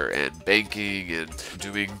the air and banking and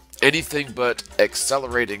doing anything but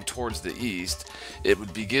accelerating towards the east, it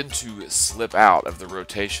would begin to slip out of the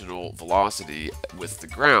rotational velocity with the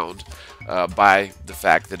ground by the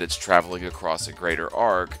fact that it's traveling across a greater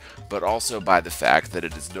arc, but also by the fact that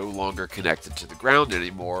it is no longer connected to the ground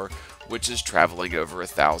anymore, which is traveling over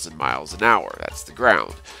 1,000 miles an hour. That's the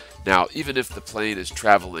ground. Now, even if the plane is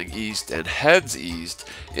traveling east and heads east,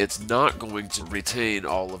 it's not going to retain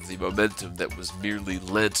all of the momentum that was merely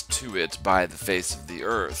lent to it by the face of the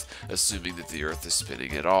Earth, assuming that the Earth is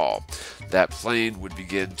spinning at all. That plane would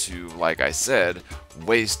begin to, like I said,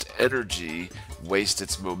 waste energy, waste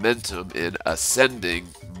its momentum in ascending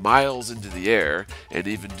miles into the air and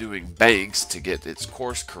even doing banks to get its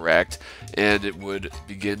course correct, and it would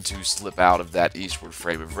begin to slip out of that eastward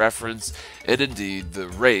frame of reference, and indeed the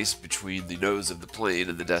race between the nose of the plane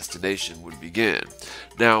and the destination would begin.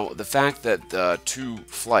 Now, the fact that two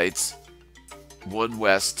flights, one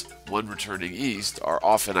west, one returning east, are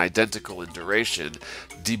often identical in duration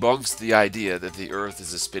debunks the idea that the Earth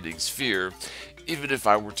is a spinning sphere, even if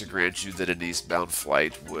I were to grant you that an eastbound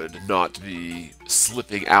flight would not be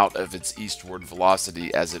slipping out of its eastward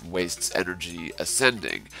velocity as it wastes energy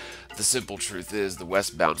ascending. The simple truth is the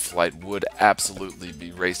westbound flight would absolutely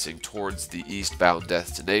be racing towards the eastbound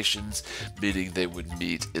destinations, meaning they would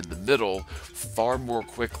meet in the middle far more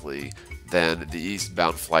quickly than the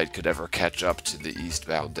eastbound flight could ever catch up to the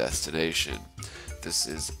eastbound destination. This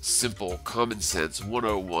is simple common sense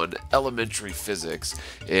 101 elementary physics,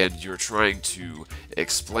 and you're trying to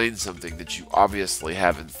explain something that you obviously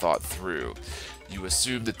haven't thought through. You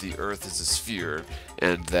assume that the Earth is a sphere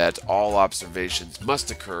and that all observations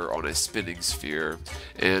must occur on a spinning sphere,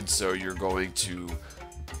 and so you're going to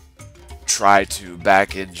try to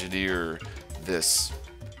back engineer this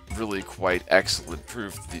really quite excellent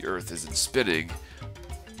proof that the Earth isn't spinning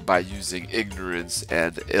by using ignorance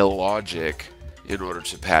and illogic in order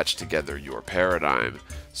to patch together your paradigm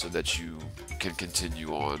so that you can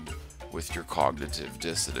continue on with your cognitive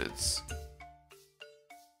dissonance.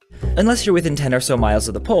 Unless you're within 10 or so miles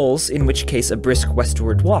of the poles, in which case a brisk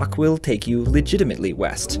westward walk will take you legitimately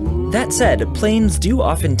west. That said, planes do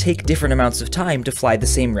often take different amounts of time to fly the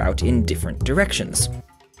same route in different directions.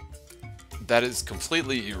 That is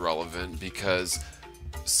completely irrelevant because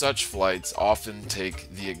such flights often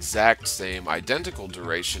take the exact same identical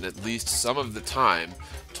duration at least some of the time,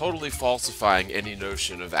 totally falsifying any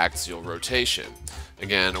notion of axial rotation.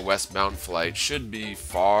 Again, a westbound flight should be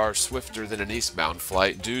far swifter than an eastbound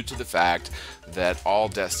flight due to the fact that all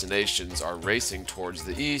destinations are racing towards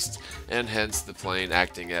the east, and hence the plane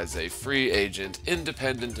acting as a free agent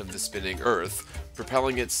independent of the spinning Earth,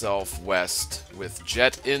 propelling itself west with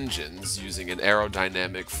jet engines using an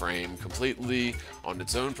aerodynamic frame completely on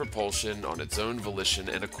its own propulsion, on its own volition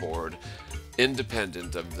and accord,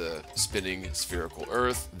 independent of the spinning spherical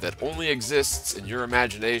Earth that only exists in your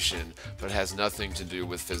imagination but has nothing to do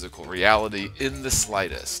with physical reality in the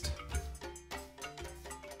slightest.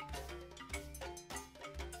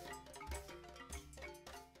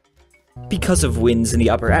 Because of winds in the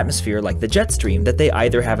upper atmosphere like the jet stream that they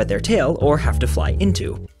either have at their tail or have to fly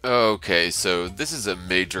into. Okay, so this is a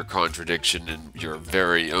major contradiction in your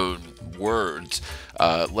very own words.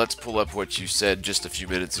 Let's pull up what you said just a few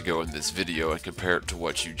minutes ago in this video and compare it to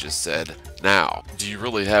what you just said now. Do you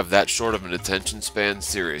really have that short of an attention span?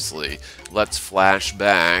 Seriously, let's flash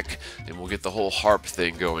back and we'll get the whole HARP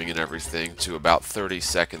thing going and everything to about 30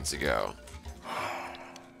 seconds ago.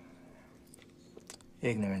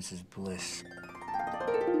 Ignorance is bliss.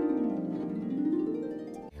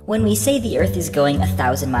 When we say the Earth is going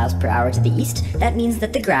 1,000 miles per hour to the east, that means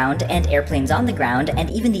that the ground and airplanes on the ground and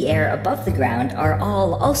even the air above the ground are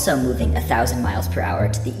all also moving 1,000 miles per hour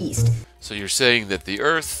to the east. So you're saying that the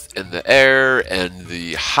Earth and the air and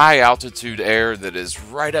the high altitude air that is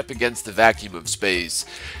right up against the vacuum of space,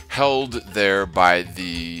 held there by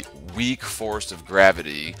the weak force of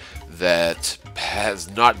gravity that has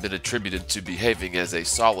not been attributed to behaving as a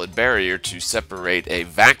solid barrier to separate a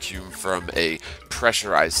vacuum from a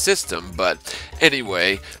pressurized system. But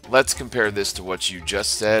anyway, let's compare this to what you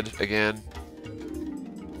just said again.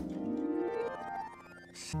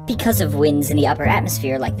 Because of winds in the upper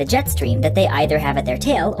atmosphere like the jet stream that they either have at their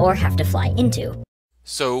tail or have to fly into.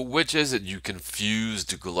 So which is it, you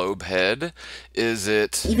confused globe head? Is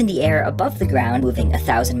it even the air above the ground moving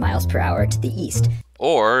 1,000 miles per hour to the east?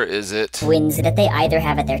 Or is it winds that they either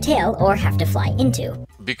have at their tail or have to fly into?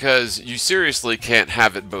 Because you seriously can't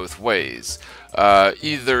have it both ways.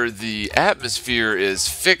 Either the atmosphere is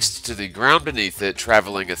fixed to the ground beneath it,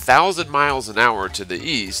 traveling 1,000 miles an hour to the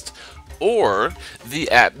east, or the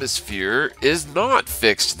atmosphere is not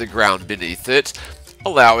fixed to the ground beneath it,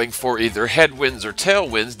 allowing for either headwinds or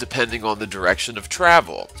tailwinds depending on the direction of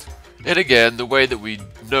travel. And again, the way that we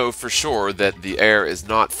know for sure that the air is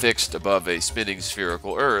not fixed above a spinning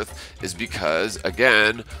spherical Earth is because,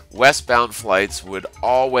 again, westbound flights would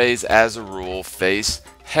always, as a rule, face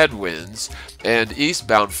headwinds, and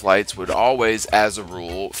eastbound flights would always, as a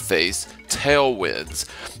rule, face tailwinds.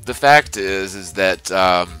 The fact is that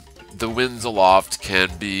the winds aloft can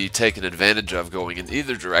be taken advantage of going in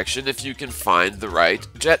either direction if you can find the right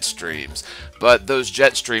jet streams. But those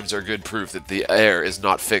jet streams are good proof that the air is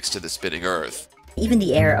not fixed to the spinning Earth. Even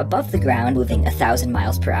the air above the ground moving 1,000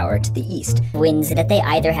 miles per hour to the east. Winds that they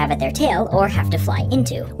either have at their tail or have to fly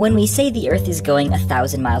into. When we say the Earth is going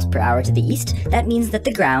 1,000 miles per hour to the east, that means that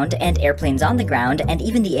the ground and airplanes on the ground and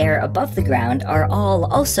even the air above the ground are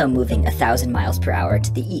all also moving 1,000 miles per hour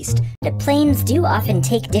to the east. The planes do often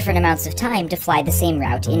take different amounts of time to fly the same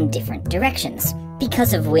route in different directions.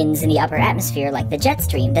 Because of winds in the upper atmosphere like the jet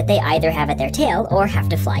stream that they either have at their tail or have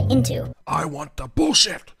to fly into. I want the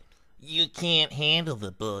bullshit. You can't handle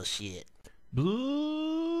the bullshit. Bullshit.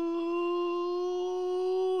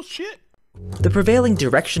 The prevailing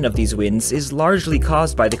direction of these winds is largely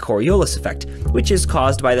caused by the Coriolis effect, which is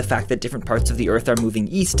caused by the fact that different parts of the Earth are moving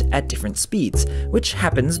east at different speeds, which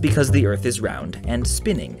happens because the Earth is round and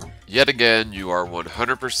spinning. Yet again, you are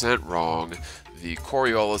 100% wrong. The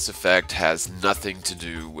Coriolis effect has nothing to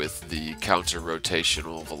do with the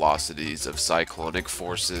counter-rotational velocities of cyclonic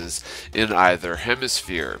forces in either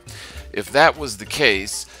hemisphere. If that was the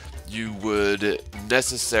case, you would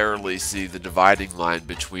necessarily see the dividing line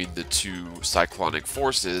between the two cyclonic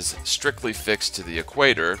forces strictly fixed to the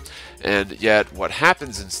equator, and yet what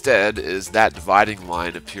happens instead is that dividing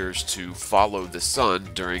line appears to follow the sun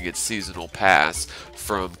during its seasonal pass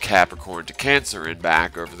from Capricorn to Cancer and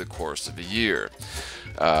back over the course of a year.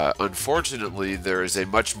 Unfortunately, there is a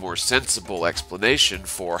much more sensible explanation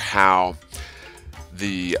for how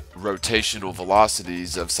the rotational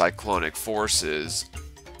velocities of cyclonic forces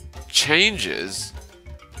changes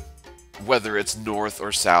whether it's north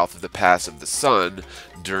or south of the pass of the sun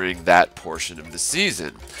during that portion of the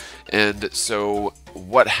season. And so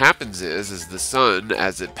what happens is the sun,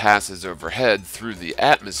 as it passes overhead through the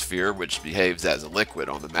atmosphere, which behaves as a liquid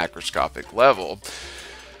on the macroscopic level,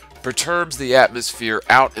 perturbs the atmosphere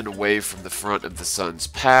out and away from the front of the sun's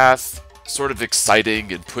path, sort of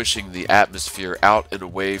exciting and pushing the atmosphere out and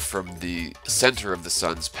away from the center of the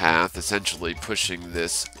sun's path, essentially pushing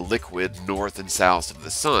this liquid north and south of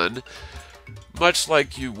the sun, much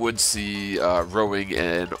like you would see rowing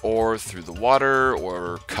an oar through the water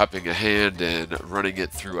or cupping a hand and running it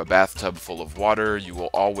through a bathtub full of water. You will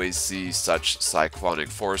always see such cyclonic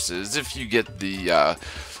forces if you get the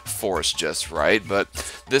force just right, but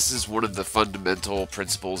this is one of the fundamental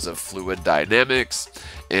principles of fluid dynamics,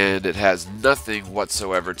 and it has nothing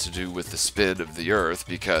whatsoever to do with the spin of the Earth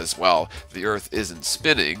because, well, the Earth isn't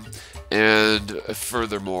spinning. And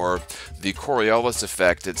furthermore, the Coriolis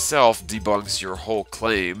effect itself debunks your whole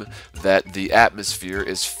claim that the atmosphere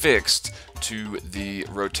is fixed to the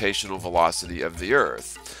rotational velocity of the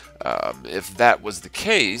Earth. If that was the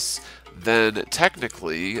case, then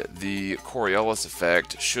technically the Coriolis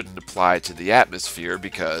effect shouldn't apply to the atmosphere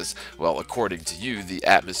because, well, according to you, the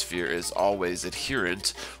atmosphere is always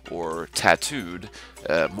adherent or tattooed,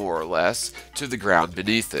 more or less, to the ground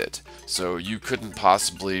beneath it. So you couldn't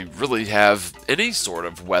possibly really have any sort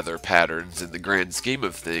of weather patterns in the grand scheme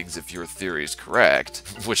of things if your theory is correct,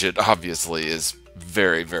 which it obviously is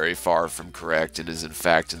very, very far from correct and is in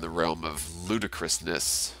fact in the realm of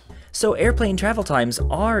ludicrousness. So airplane travel times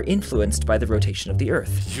are influenced by the rotation of the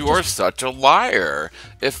Earth. You are such a liar.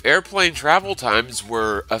 If airplane travel times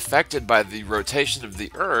were affected by the rotation of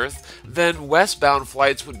the Earth, then westbound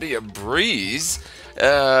flights would be a breeze.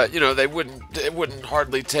 It wouldn't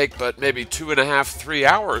hardly take but maybe 2.5, 3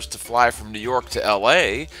 hours to fly from New York to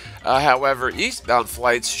LA. However, eastbound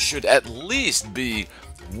flights should at least be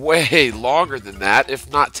way longer than that, if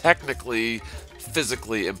not technically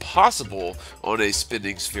physically impossible on a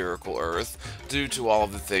spinning spherical Earth due to all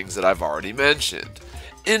of the things that I've already mentioned,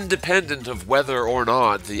 independent of whether or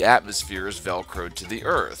not the atmosphere is velcroed to the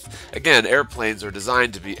Earth. Again, airplanes are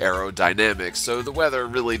designed to be aerodynamic, so the weather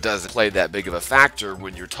really doesn't play that big of a factor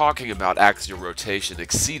when you're talking about axial rotation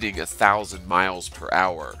exceeding 1,000 miles per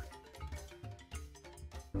hour.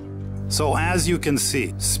 So as you can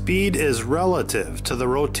see, speed is relative to the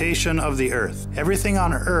rotation of the Earth. Everything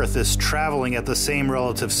on Earth is traveling at the same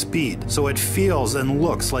relative speed, so it feels and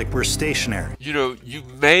looks like we're stationary. You know, you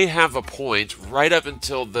may have a point right up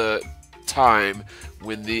until the time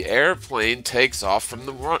when the airplane takes off from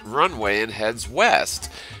the runway and heads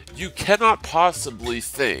west. You cannot possibly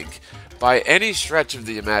think, by any stretch of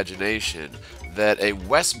the imagination, that a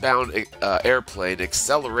westbound airplane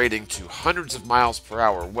accelerating to hundreds of miles per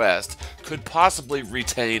hour west could possibly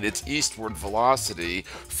retain its eastward velocity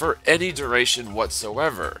for any duration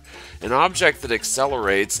whatsoever. An object that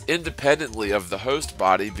accelerates independently of the host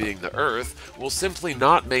body, being the Earth, will simply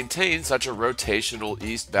not maintain such a rotational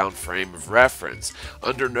eastbound frame of reference,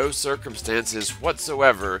 under no circumstances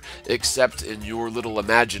whatsoever except in your little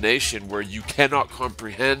imagination where you cannot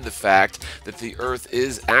comprehend the fact that the Earth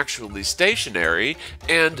is actually stationary,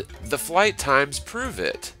 and the flight times prove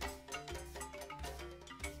it.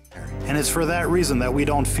 And it's for that reason that we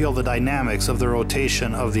don't feel the dynamics of the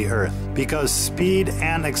rotation of the Earth, because speed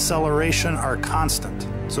and acceleration are constant.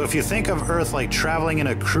 So if you think of Earth like traveling in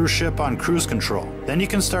a cruise ship on cruise control, then you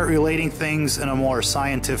can start relating things in a more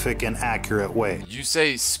scientific and accurate way. You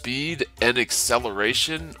say speed and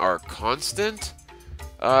acceleration are constant?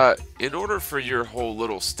 In order for your whole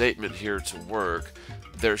little statement here to work,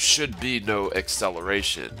 there should be no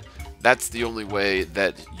acceleration. That's the only way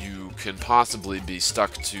that you can possibly be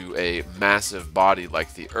stuck to a massive body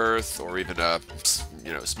like the Earth, or even a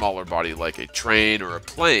smaller body like a train or a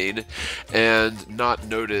plane, and not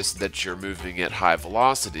notice that you're moving at high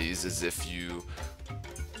velocities as if you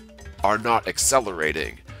are not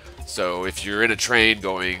accelerating. So if you're in a train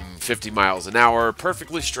going 50 miles an hour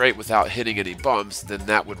perfectly straight without hitting any bumps, then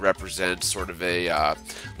that would represent sort of a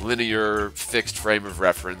linear fixed frame of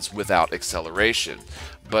reference without acceleration.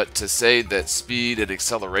 But to say that speed and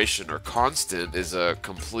acceleration are constant is a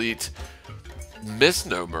complete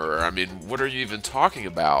misnomer. I mean, what are you even talking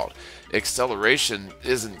about? Acceleration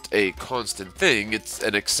isn't a constant thing, it's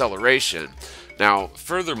an acceleration. Now,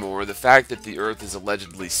 furthermore, the fact that the Earth is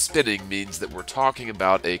allegedly spinning means that we're talking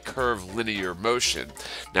about a curvilinear motion.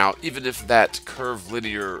 Now, even if that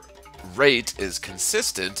curvilinear rate is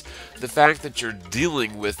consistent, the fact that you're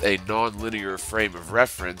dealing with a nonlinear frame of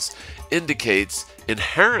reference indicates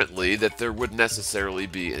inherently that there would necessarily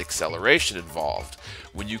be an acceleration involved.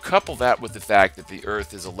 When you couple that with the fact that the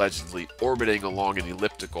Earth is allegedly orbiting along an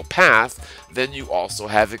elliptical path, then you also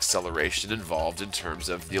have acceleration involved in terms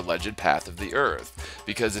of the alleged path of the Earth.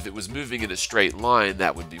 Because if it was moving in a straight line,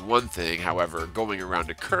 that would be one thing. However, going around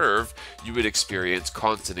a curve, you would experience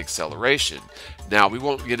constant acceleration. Now, we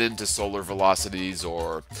won't get into solar velocities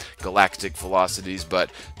or galactic velocities,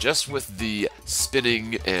 but just with the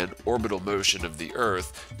spinning and orbital motion of the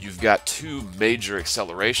Earth, you've got two major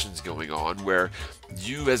accelerations going on where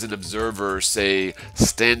you as an observer, say,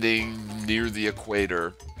 standing near the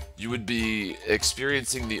equator, you would be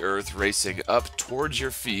experiencing the Earth racing up towards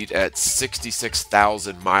your feet at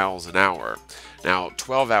 66,000 miles an hour. Now,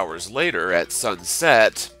 12 hours later at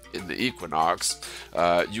sunset, in the equinox,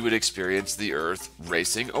 you would experience the Earth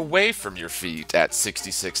racing away from your feet at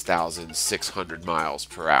 66,600 miles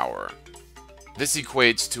per hour. This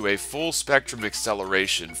equates to a full spectrum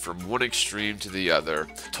acceleration from one extreme to the other,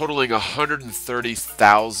 totaling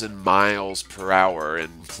 130,000 miles per hour in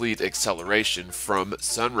complete acceleration from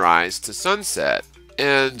sunrise to sunset.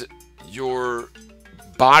 And your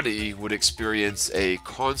body would experience a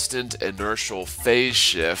constant inertial phase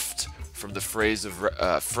shift from the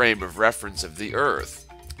frame of reference of the Earth.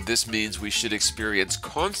 This means we should experience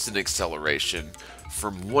constant acceleration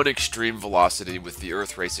from one extreme velocity with the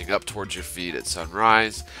Earth racing up towards your feet at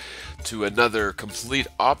sunrise to another complete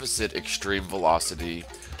opposite extreme velocity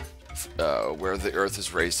where the Earth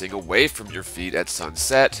is racing away from your feet at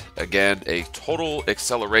sunset. Again, a total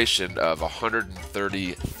acceleration of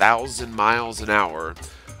 130,000 miles an hour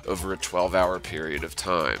over a 12-hour period of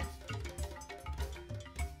time.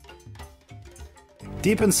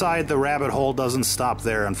 Deep inside, the rabbit hole doesn't stop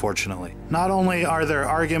there, unfortunately. Not only are their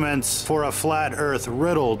arguments for a flat Earth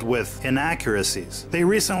riddled with inaccuracies, they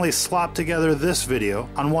recently slopped together this video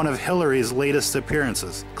on one of Hillary's latest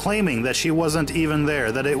appearances, claiming that she wasn't even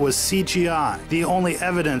there, that it was CGI. The only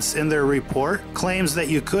evidence in their report claims that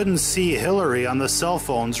you couldn't see Hillary on the cell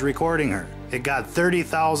phones recording her. It got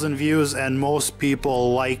 30,000 views and most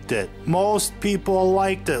people liked it. Most people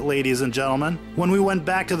liked it, ladies and gentlemen. When we went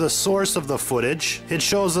back to the source of the footage, it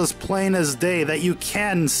shows us plain as day that you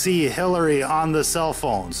can see Hillary on the cell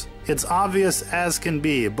phones. It's obvious as can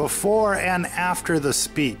be, before and after the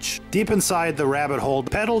speech. Deep inside, the rabbit hole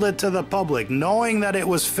peddled it to the public, knowing that it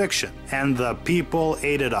was fiction, and the people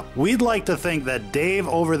ate it up. We'd like to think that Dave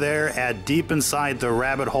over there at Deep Inside the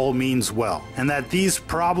Rabbit Hole means well, and that these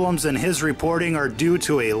problems in his reporting are due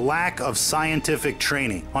to a lack of scientific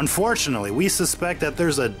training. Unfortunately, we suspect that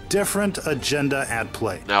there's a different agenda at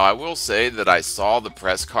play. Now, I will say that I saw the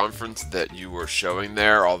press conference that you were showing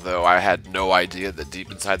there, although I had no idea that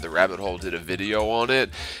Deep Inside the Rabbit Hole did a video on it.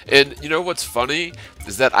 And you know what's funny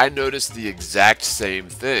is that I noticed the exact same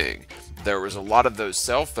thing. There was a lot of those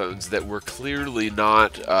cell phones that were clearly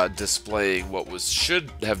not displaying what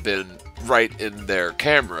should have been right in their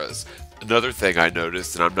cameras. Another thing I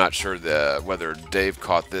noticed, and I'm not sure whether Dave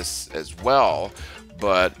caught this as well,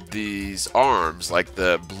 but these arms, like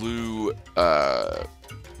the blue, the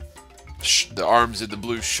arms in the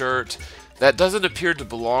blue shirt, that doesn't appear to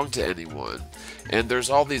belong to anyone. And there's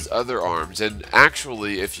all these other arms, and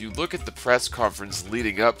actually, if you look at the press conference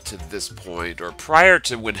leading up to this point, or prior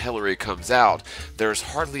to when Hillary comes out, there's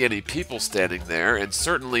hardly any people standing there, and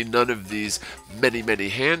certainly none of these many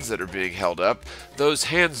hands that are being held up. Those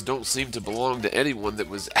hands don't seem to belong to anyone that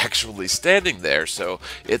was actually standing there, so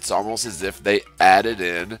it's almost as if they added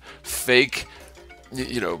in fake,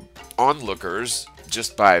 onlookers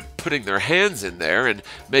just by putting their hands in there and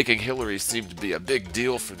making Hillary seem to be a big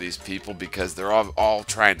deal for these people because they're all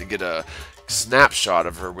trying to get a snapshot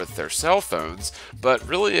of her with their cell phones. But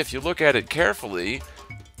really, if you look at it carefully,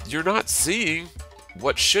 you're not seeing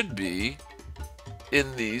what should be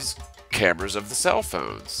in these cameras of the cell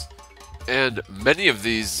phones. And many of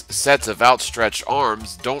these sets of outstretched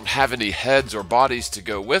arms don't have any heads or bodies to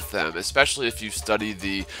go with them, especially if you study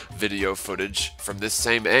the video footage from this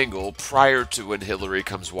same angle prior to when Hillary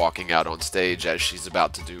comes walking out on stage, as she's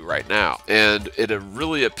about to do right now. And it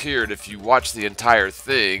really appeared, if you watch the entire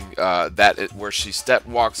thing, where she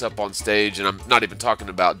walks up on stage, and I'm not even talking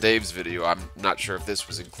about Dave's video, I'm not sure if this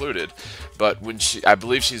was included, but when I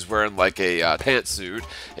believe she's wearing like a pantsuit,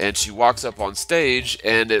 and she walks up on stage,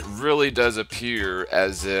 and it really does appear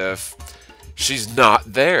as if she's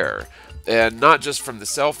not there. And not just from the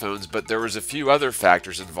cell phones, but there was a few other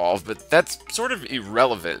factors involved, but that's sort of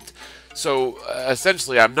irrelevant. So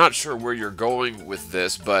essentially, I'm not sure where you're going with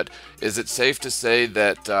this, but is it safe to say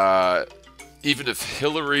that even if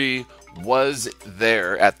Hillary was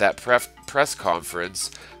there at that press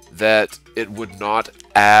conference, that it would not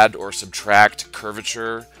add or subtract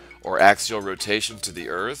curvature or axial rotation to the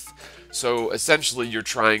Earth. So essentially you're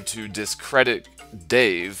trying to discredit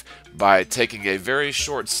Dave by taking a very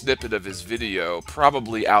short snippet of his video,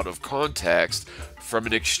 probably out of context, from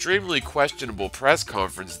an extremely questionable press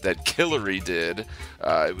conference that Hillary did.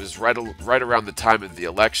 It was right around the time of the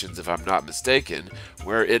elections, if I'm not mistaken,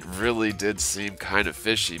 where it really did seem kind of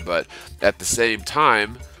fishy. But at the same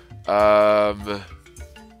time,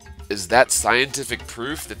 is that scientific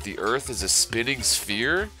proof that the Earth is a spinning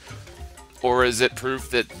sphere? Or is it proof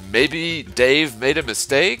that maybe Dave made a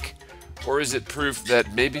mistake? Or is it proof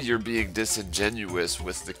that maybe you're being disingenuous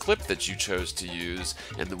with the clip that you chose to use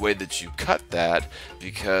and the way that you cut that,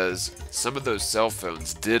 because some of those cell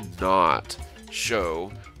phones did not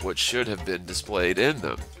show what should have been displayed in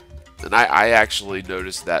them? And I actually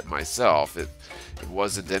noticed that myself. It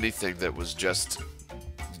wasn't anything that was just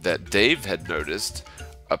that Dave had noticed,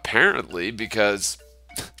 apparently, because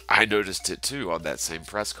I noticed it too on that same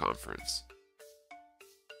press conference.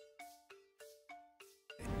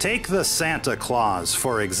 Take the Santa Claus,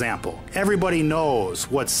 for example. Everybody knows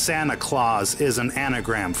what Santa Claus is an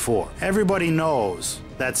anagram for. Everybody knows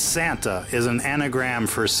that Santa is an anagram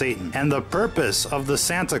for Satan. And the purpose of the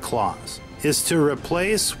Santa Claus is to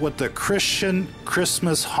replace what the Christian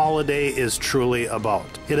Christmas holiday is truly about.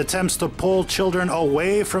 It attempts to pull children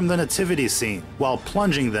away from the nativity scene while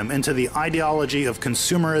plunging them into the ideology of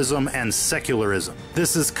consumerism and secularism.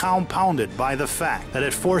 This is compounded by the fact that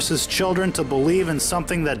it forces children to believe in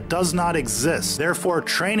something that does not exist, therefore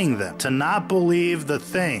training them to not believe the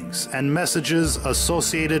things and messages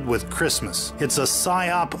associated with Christmas. It's a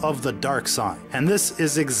psyop of the dark side, and this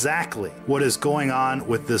is exactly what is going on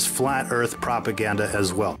with this flat earth propaganda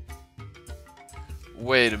as well.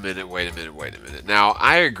 Wait a minute. Now,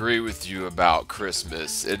 I agree with you about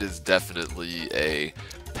Christmas. It is definitely a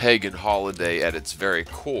pagan holiday at its very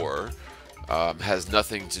core. Has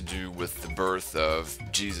nothing to do with the birth of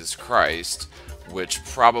Jesus Christ, which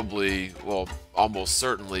probably, well, almost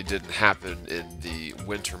certainly didn't happen in the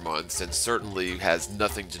winter months, and certainly has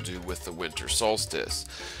nothing to do with the winter solstice.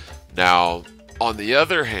 Now, on the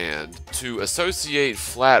other hand, to associate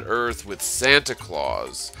flat Earth with Santa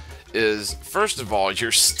Claus is, first of all,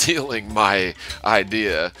 you're stealing my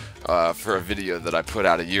idea for a video that I put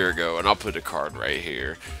out a year ago, and I'll put a card right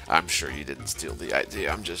here. I'm sure you didn't steal the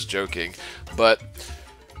idea, I'm just joking. But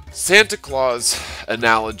Santa Claus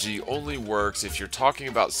analogy only works if you're talking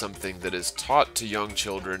about something that is taught to young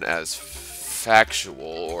children as factual,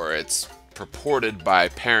 or it's purported by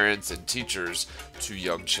parents and teachers to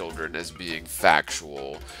young children as being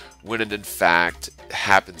factual, when it in fact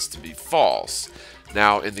happens to be false.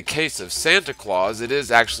 Now, in the case of Santa Claus, it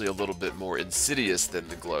is actually a little bit more insidious than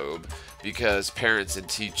the globe, because parents and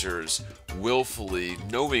teachers willfully,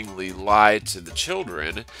 knowingly lie to the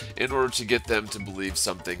children in order to get them to believe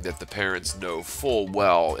something that the parents know full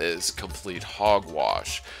well is complete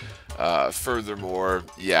hogwash. Furthermore,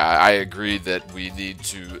 yeah, I agree that we need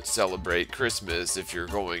to celebrate Christmas, if you're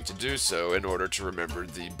going to do so, in order to remember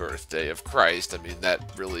the birthday of Christ. I mean,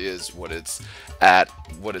 that really is what it's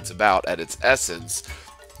about at its essence.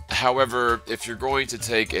 However, if you're going to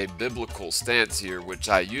take a biblical stance here, which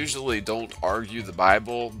I usually don't argue the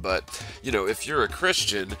Bible, but, you know, if you're a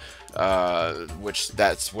Christian, which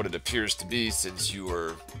that's what it appears to be, since you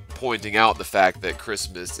are pointing out the fact that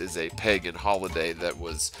Christmas is a pagan holiday that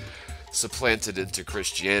was supplanted into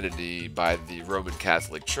Christianity by the Roman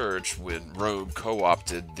Catholic Church when Rome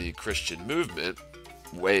co-opted the Christian movement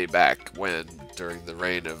way back when, during the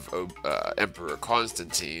reign of Emperor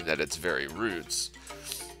Constantine at its very roots.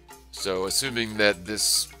 So assuming that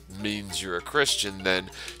this means you're a Christian, then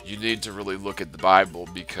you need to really look at the Bible,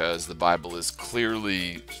 because the Bible is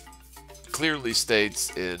clearly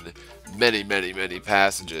states in many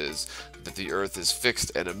passages that the earth is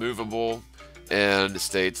fixed and immovable, and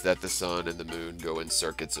states that the sun and the moon go in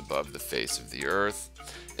circuits above the face of the earth.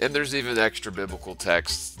 And there's even extra biblical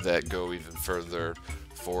texts that go even further.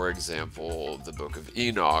 For example, the book of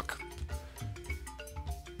Enoch.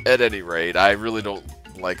 At any rate, I really don't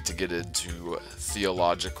like to get into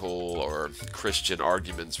theological or Christian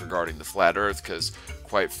arguments regarding the flat earth, because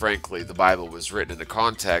quite frankly the Bible was written in a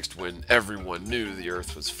context when everyone knew the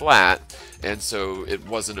earth was flat, and so it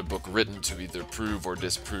wasn't a book written to either prove or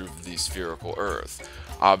disprove the spherical earth.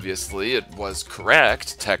 obviously it was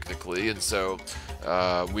correct technically, and so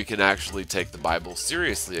we can actually take the Bible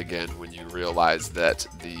seriously again when you realize that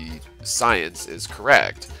the science is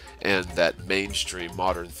correct and that mainstream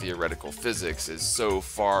modern theoretical physics is so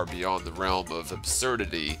far beyond the realm of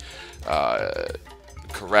absurdity.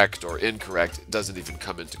 Correct or incorrect, it doesn't even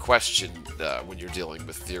come into question when you're dealing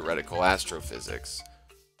with theoretical astrophysics.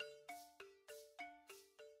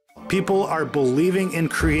 People are believing in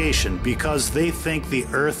creation because they think the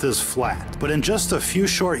Earth is flat. But in just a few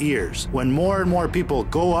short years, when more and more people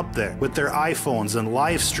go up there with their iPhones and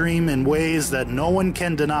live stream in ways that no one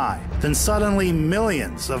can deny, then suddenly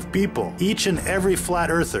millions of people, each and every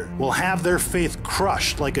flat earther, will have their faith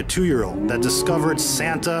crushed like a 2-year-old that discovered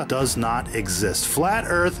Santa does not exist. Flat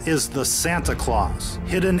Earth is the Santa Claus,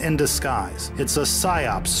 hidden in disguise. It's a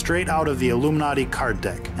psyop straight out of the Illuminati card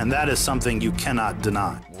deck, and that is something you cannot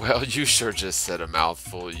deny. Well, you sure just said a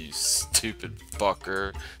mouthful, you stupid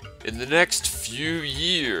fucker. In the next few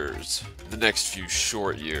years, the next few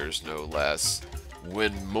short years no less,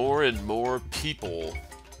 when more and more people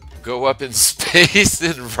go up in space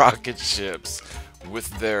in rocket ships with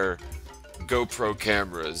their GoPro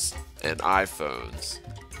cameras and iPhones,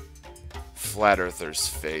 Flat Earthers'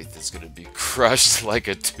 faith is going to be crushed like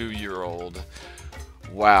a 2-year-old.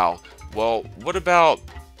 Wow. Well, what about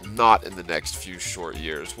not in the next few short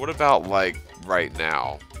years? What about like right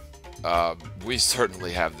now? We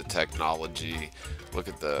certainly have the technology. Look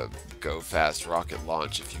at the Go Fast rocket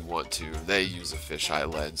launch if you want to. They use a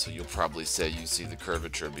fisheye lens, so you'll probably say you see the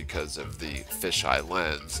curvature because of the fisheye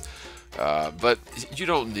lens. But you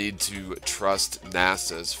don't need to trust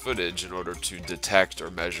NASA's footage in order to detect or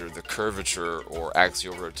measure the curvature or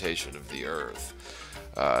axial rotation of the Earth.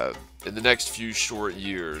 In the next few short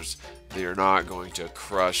years, they are not going to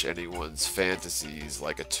crush anyone's fantasies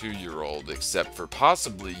like a 2-year-old, except for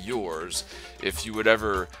possibly yours, if you would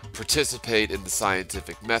ever participate in the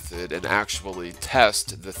scientific method and actually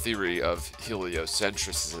test the theory of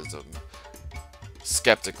heliocentrism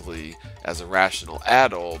skeptically as a rational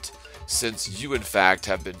adult, since you in fact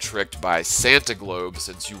have been tricked by Santa Globe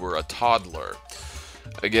since you were a toddler.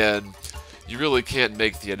 Again, you really can't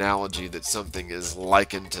make the analogy that something is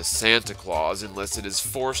likened to Santa Claus unless it is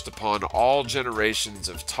forced upon all generations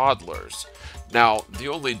of toddlers. Now, the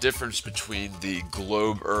only difference between the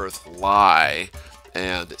globe Earth lie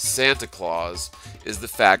and Santa Claus is the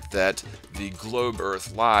fact that the globe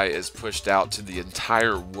Earth lie is pushed out to the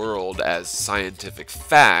entire world as scientific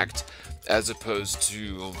fact, as opposed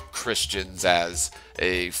to Christians as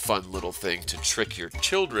a fun little thing to trick your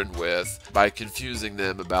children with by confusing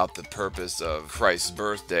them about the purpose of Christ's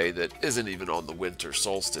birthday that isn't even on the winter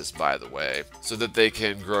solstice, by the way, so that they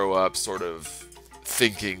can grow up sort of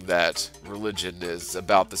thinking that religion is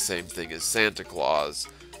about the same thing as Santa Claus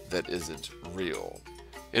that isn't real.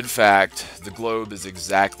 In fact, the globe is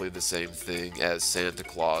exactly the same thing as Santa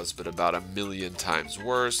Claus, but about 1,000,000 times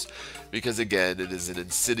worse, because again, it is an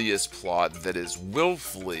insidious plot that is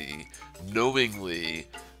willfully, knowingly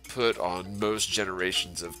put on most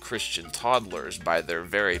generations of Christian toddlers by their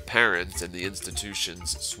very parents and the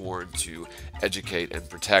institutions sworn to educate and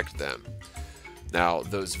protect them. Now,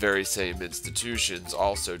 those very same institutions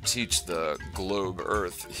also teach the globe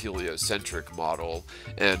Earth heliocentric model,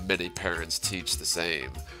 and many parents teach the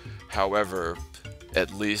same. However,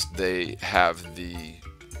 at least they have the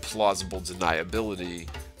plausible deniability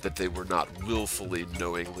that they were not willfully,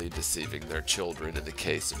 knowingly deceiving their children in the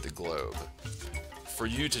case of the globe. For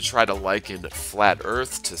you to try to liken Flat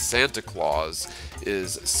Earth to Santa Claus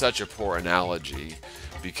is such a poor analogy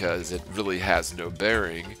because it really has no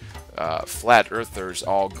bearing. Flat Earthers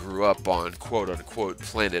all grew up on quote-unquote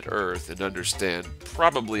planet Earth and understand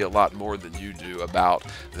probably a lot more than you do about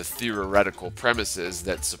the theoretical premises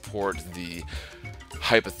that support the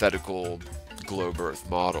hypothetical globe Earth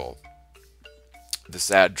model. The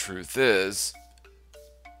sad truth is,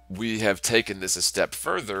 we have taken this a step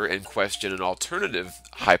further and questioned an alternative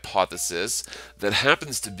hypothesis that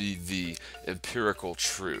happens to be the empirical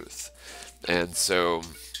truth. And so,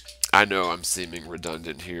 I know I'm seeming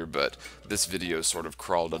redundant here, but this video sort of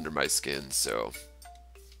crawled under my skin, so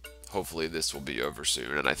hopefully this will be over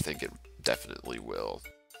soon, and I think it definitely will.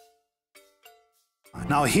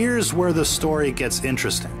 Now here's where the story gets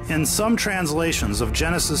interesting. In some translations of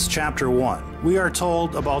Genesis chapter 1, we are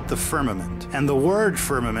told about the firmament, and the word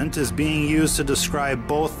firmament is being used to describe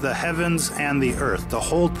both the heavens and the earth, to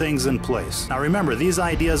hold things in place. Now remember, these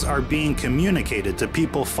ideas are being communicated to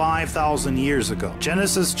people 5,000 years ago.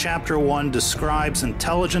 Genesis chapter 1 describes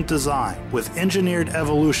intelligent design with engineered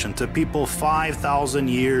evolution to people 5,000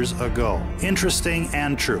 years ago. Interesting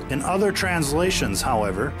and true. In other translations,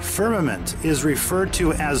 however, firmament is referred referred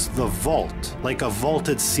to as the vault, like a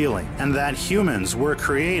vaulted ceiling, and that humans were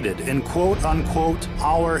created in quote-unquote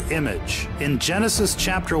our image. In Genesis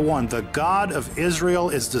chapter 1, the God of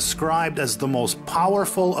Israel is described as the most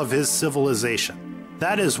powerful of his civilization.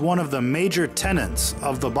 That is one of the major tenets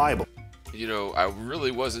of the Bible. You know, I really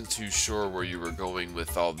wasn't too sure where you were going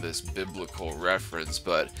with all this biblical reference,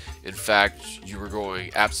 but in fact, you were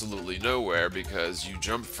going absolutely nowhere because you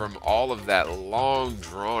jumped from all of that long,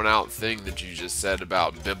 drawn-out thing that you just said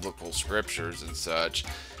about biblical scriptures and such,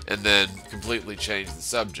 and then completely changed the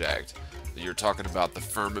subject. You're talking about the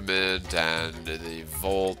firmament and the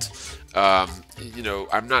vault. You know,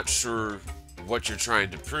 I'm not sure what you're trying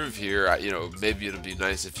to prove here. You know, maybe it'll be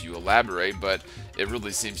nice if you elaborate, but it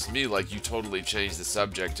really seems to me like you totally change the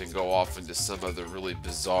subject and go off into some other really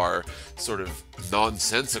bizarre, sort of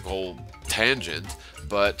nonsensical tangent.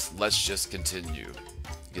 But let's just continue.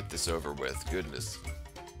 Get this over with. Goodness.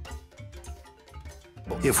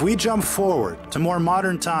 If we jump forward to more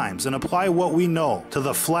modern times and apply what we know to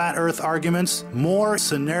the flat earth arguments, more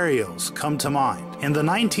scenarios come to mind. In the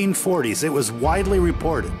 1940s, it was widely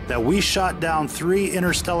reported that we shot down 3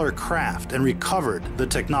 interstellar craft and recovered the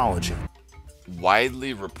technology.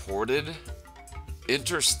 Widely reported?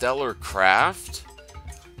 Interstellar craft?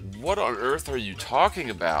 What on earth are you talking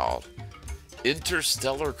about?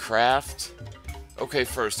 Interstellar craft? Okay,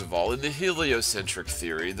 first of all, in the heliocentric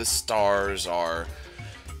theory, the stars are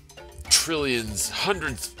trillions,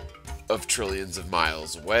 hundreds of trillions of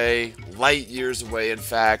miles away, light years away. In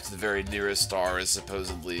fact, the very nearest star is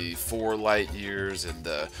supposedly 4 light years, and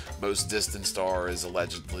the most distant star is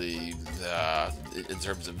allegedly, in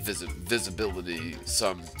terms of visibility,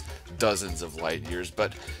 some dozens of light years.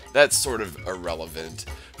 But that's sort of irrelevant.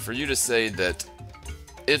 For you to say that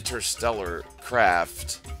interstellar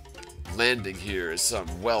craft landing here is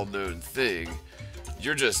some well-known thing,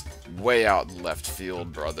 you're just way out in left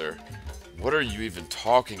field, brother. What are you even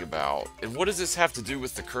talking about? And what does this have to do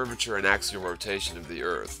with the curvature and axial rotation of the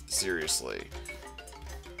Earth? Seriously.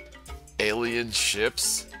 Alien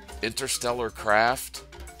ships? Interstellar craft?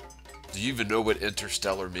 Do you even know what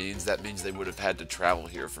interstellar means? That means they would have had to travel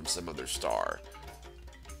here from some other star.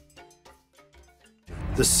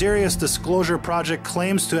 The Serious Disclosure Project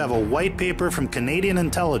claims to have a white paper from Canadian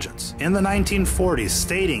intelligence in the 1940s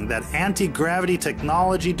stating that anti-gravity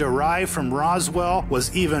technology derived from Roswell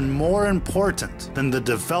was even more important than the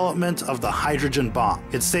development of the hydrogen bomb.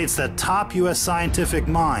 It states that top U.S. scientific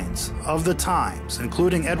minds of the times,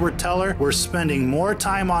 including Edward Teller, were spending more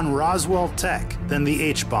time on Roswell tech than the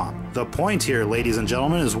H-bomb. The point here, ladies and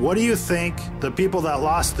gentlemen, is what do you think the people that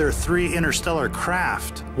lost their 3 interstellar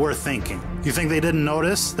craft were thinking? You think they didn't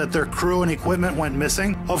notice that their crew and equipment went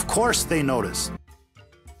missing? Of course they noticed.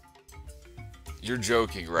 You're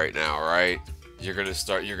joking right now, right? You're gonna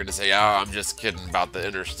say, oh, I'm just kidding about the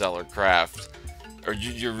interstellar craft. Or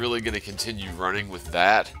you're really gonna continue running with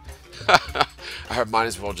that? I might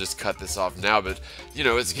as well just cut this off now, but, you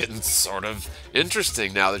know, it's getting sort of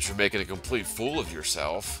interesting now that you're making a complete fool of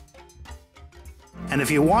yourself. And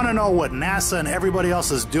if you want to know what NASA and everybody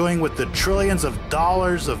else is doing with the trillions of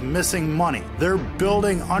dollars of missing money, they're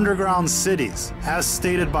building underground cities, as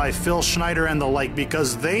stated by Phil Schneider and the like,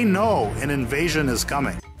 because they know an invasion is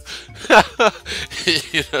coming.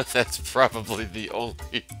 You know, that's probably the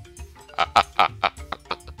only...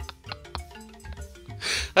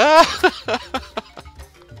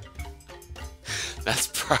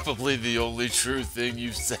 That's probably the only true thing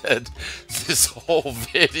you've said this whole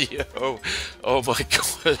video. Oh my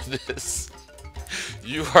goodness.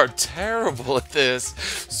 You are terrible at this.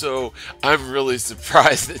 So I'm really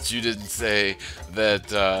surprised that you didn't say that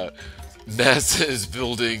NASA is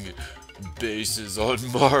building bases on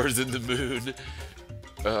Mars and the moon.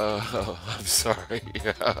 I'm sorry.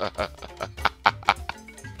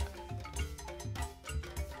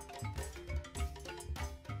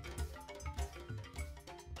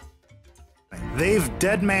 They've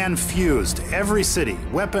dead man fused every city,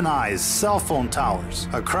 weaponized cell phone towers.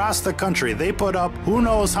 Across the country, they put up who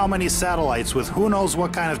knows how many satellites with who knows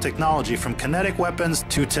what kind of technology, from kinetic weapons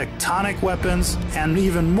to tectonic weapons, and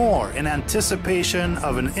even more in anticipation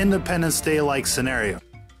of an Independence Day-like scenario.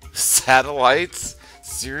 Satellites?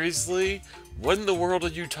 Seriously? What in the world are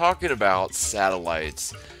you talking about,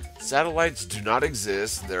 satellites? Satellites do not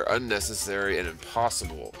exist, they're unnecessary and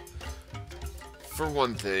impossible. For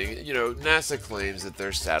one thing, you know, NASA claims that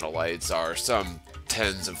their satellites are some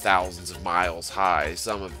tens of thousands of miles high,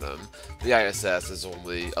 some of them. The ISS is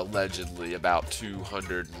only allegedly about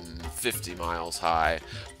 250 miles high,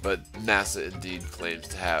 but NASA indeed claims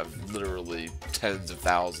to have literally tens of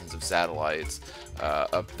thousands of satellites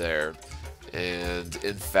up there And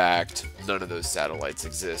in fact, none of those satellites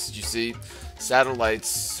exist. You see,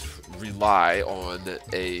 satellites rely on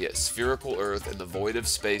a spherical Earth in the void of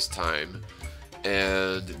space-time,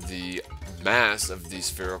 and the mass of the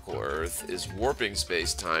spherical Earth is warping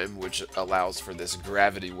space-time, which allows for this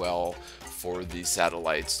gravity well for the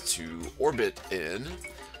satellites to orbit in.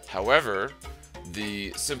 However,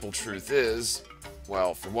 the simple truth is,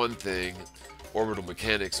 well, for one thing, orbital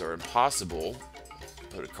mechanics are impossible.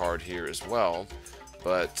 Put a card here as well,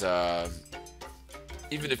 but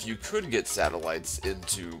even if you could get satellites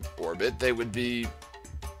into orbit, they would be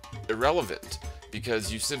irrelevant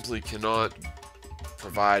because you simply cannot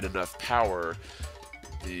provide enough power.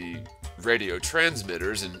 The radio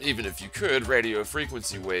transmitters, and even if you could, radio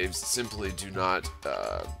frequency waves simply do not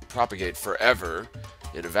propagate forever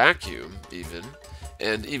in a vacuum even,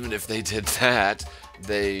 and even if they did that,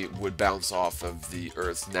 they would bounce off of the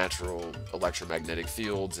Earth's natural electromagnetic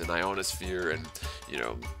fields and ionosphere and, you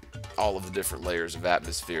know, all of the different layers of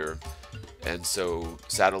atmosphere. And so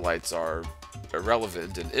satellites are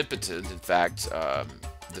irrelevant and impotent. In fact,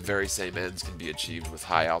 the very same ends can be achieved with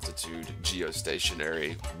high-altitude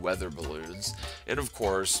geostationary weather balloons, and of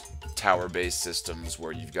course tower-based systems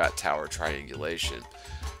where you've got tower triangulation.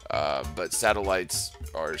 But satellites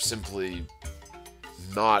are simply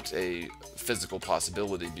not a physical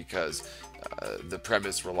possibility because the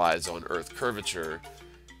premise relies on Earth curvature,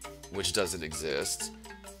 which doesn't exist,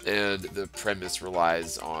 and the premise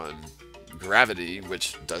relies on gravity,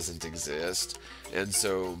 which doesn't exist. And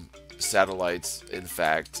so satellites, in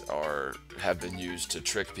fact, have been used to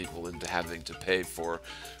trick people into having to pay for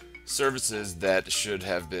services that should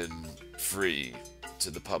have been free to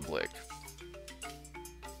the public.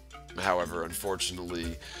 However,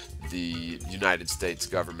 unfortunately, the United States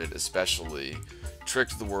government especially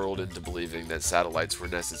tricked the world into believing that satellites were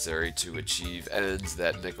necessary to achieve ends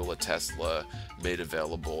that Nikola Tesla made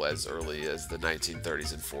available as early as the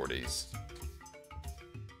 1930s and 40s.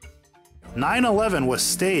 9/11 was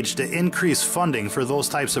staged to increase funding for those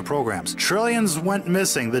types of programs. Trillions went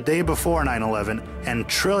missing the day before 9/11, and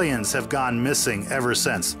trillions have gone missing ever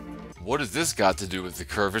since. What has this got to do with the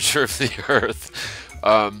curvature of the Earth?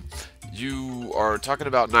 You are talking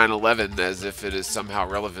about 9/11 as if it is somehow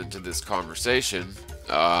relevant to this conversation.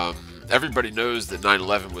 Everybody knows that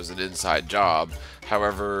 9/11 was an inside job.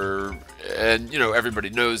 However, and you know, everybody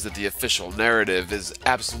knows that the official narrative is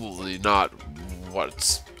absolutely not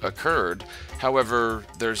what's occurred. However,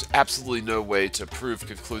 there's absolutely no way to prove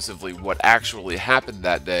conclusively what actually happened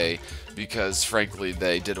that day because, frankly,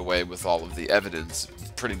 they did away with all of the evidence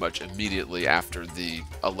pretty much immediately after the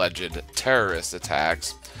alleged terrorist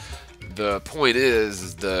attacks. The point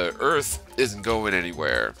is, the Earth isn't going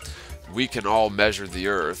anywhere. We can all measure the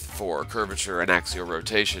Earth for curvature and axial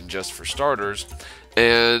rotation just for starters,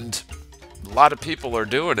 and a lot of people are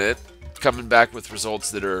doing it, coming back with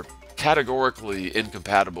results that are categorically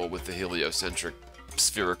incompatible with the heliocentric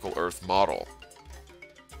spherical Earth model.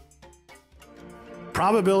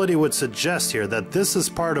 Probability would suggest here that this is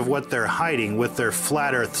part of what they're hiding with their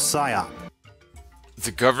flat Earth psyop.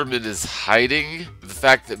 The government is hiding the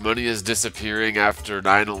fact that money is disappearing after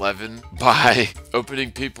 9/11 by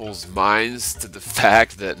opening people's minds to the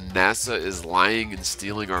fact that NASA is lying and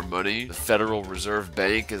stealing our money, the Federal Reserve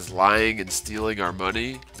Bank is lying and stealing our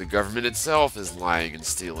money, the government itself is lying and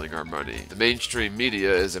stealing our money. The mainstream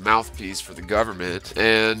media is a mouthpiece for the government,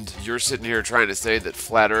 and you're sitting here trying to say that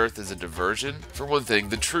flat Earth is a diversion? For one thing,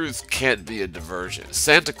 the truth can't be a diversion.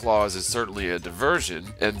 Santa Claus is certainly a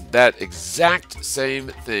diversion, and that exact same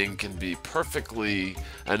thing can be perfectly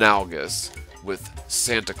analogous with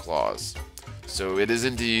Santa Claus. So it is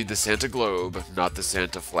indeed the Santa Globe, not the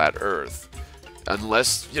Santa Flat Earth.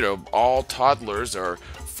 Unless, you know, all toddlers are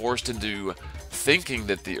forced into thinking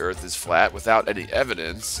that the Earth is flat without any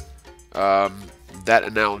evidence, that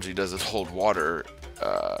analogy doesn't hold water.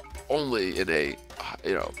 Only in a,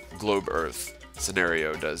 you know, globe Earth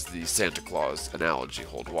scenario does the Santa Claus analogy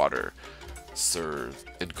hold water. Sir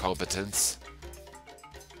Incompetence.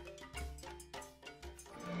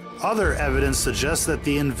 Other evidence suggests that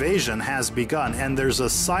the invasion has begun and there's a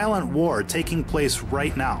silent war taking place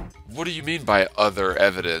right now. What do you mean by other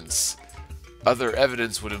evidence? Other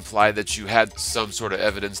evidence would imply that you had some sort of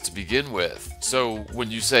evidence to begin with. So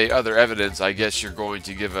when you say other evidence, I guess you're going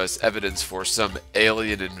to give us evidence for some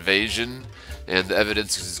alien invasion, and the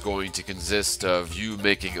evidence is going to consist of you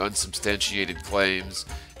making unsubstantiated claims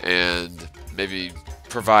and maybe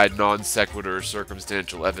provide non sequitur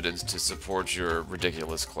circumstantial evidence to support your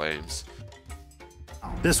ridiculous claims.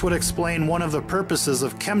 This would explain one of the purposes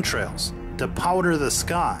of chemtrails, to powder the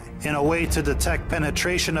sky in a way to detect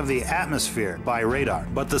penetration of the atmosphere by radar.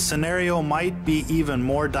 But the scenario might be even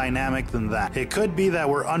more dynamic than that. It could be that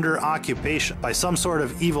we're under occupation by some sort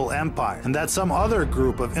of evil empire, and that some other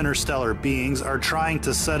group of interstellar beings are trying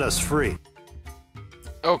to set us free.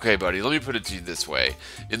 Okay, buddy, let me put it to you this way.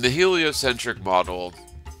 In the heliocentric model,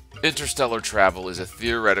 interstellar travel is a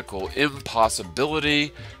theoretical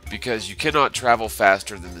impossibility because you cannot travel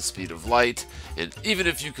faster than the speed of light, and even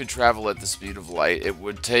if you could travel at the speed of light, it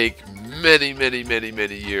would take many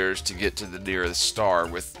years to get to the nearest star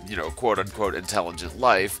with, you know, quote-unquote intelligent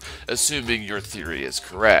life, assuming your theory is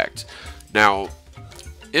correct. Now,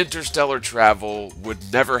 interstellar travel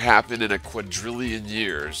would never happen in a quadrillion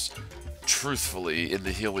years, truthfully, in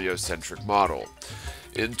the heliocentric model.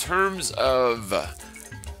 In terms of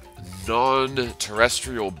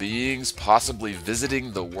non-terrestrial beings possibly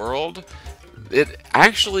visiting the world, it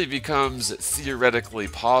actually becomes theoretically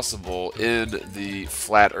possible in the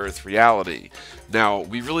flat Earth reality. Now,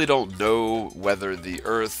 we really don't know whether the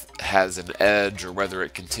Earth has an edge or whether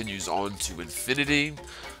it continues on to infinity.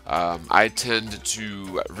 I tend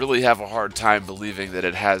to really have a hard time believing that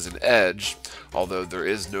it has an edge, although there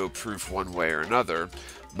is no proof one way or another.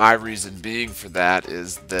 My reason being for that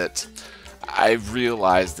is that I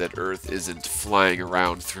realize that Earth isn't flying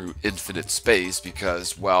around through infinite space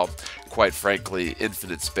because, well, quite frankly,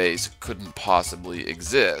 infinite space couldn't possibly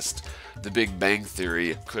exist. The Big Bang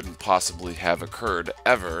Theory couldn't possibly have occurred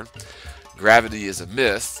ever. Gravity is a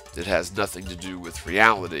myth. It has nothing to do with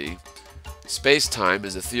reality. Space-time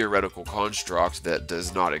is a theoretical construct that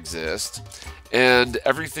does not exist. And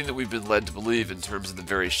everything that we've been led to believe in terms of the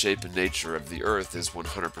very shape and nature of the Earth is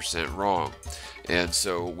 100% wrong. And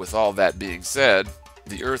so, with all that being said,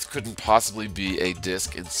 the Earth couldn't possibly be a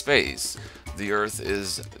disk in space. The Earth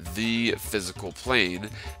is the physical plane,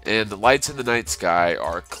 and the lights in the night sky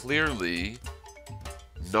are clearly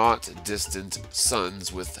not distant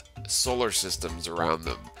suns with solar systems around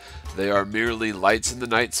them. They are merely lights in the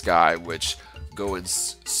night sky which go in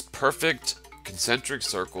perfect concentric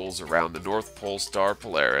circles around the North Pole star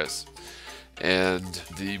Polaris, and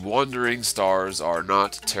the wandering stars are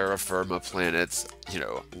not terra firma planets, you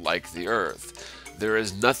know, like the Earth. There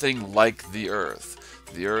is nothing like the Earth.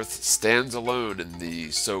 The Earth stands alone in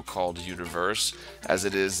the so-called universe as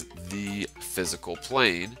it is the physical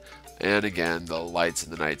plane, and again, the lights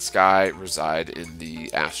in the night sky reside in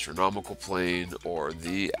the astronomical plane or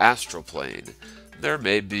the astral plane. There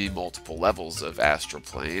may be multiple levels of astral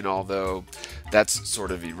plane, although that's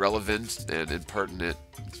sort of irrelevant and impertinent,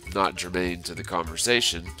 not germane to the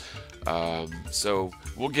conversation. So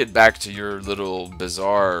we'll get back to your little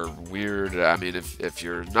bizarre, weird, I mean, if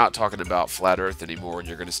you're not talking about flat Earth anymore and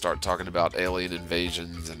you're going to start talking about alien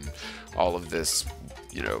invasions and all of this,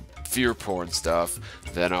 you know, fear porn stuff,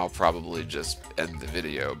 then I'll probably just end the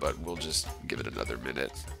video, but we'll just give it another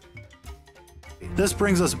minute. This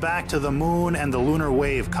brings us back to the moon and the lunar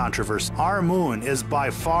wave controversy. Our moon is by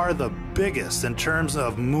far the biggest in terms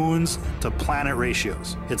of moons to planet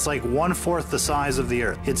ratios. It's like 1/4 the size of the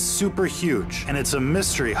Earth. It's super huge, and it's a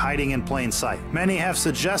mystery hiding in plain sight. Many have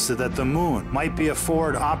suggested that the moon might be a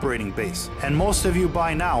forward operating base, and most of you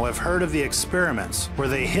by now have heard of the experiments where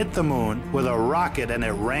they hit the moon with a rocket and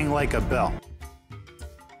it rang like a bell.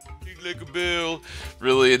 Like a bell.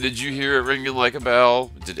 Really? And did you hear it ringing like a bell?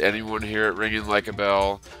 Did anyone hear it ringing like a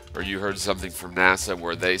bell? Or you heard something from NASA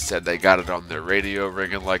where they said they got it on their radio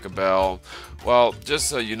ringing like a bell? Well, just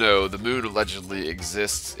so you know, the moon allegedly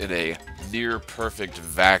exists in a near-perfect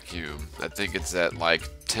vacuum. I think it's at like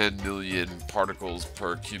 10 million particles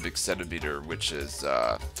per cubic centimeter, which is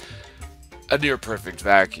a near-perfect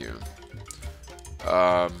vacuum.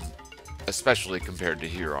 Especially compared to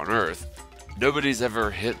here on Earth. Nobody's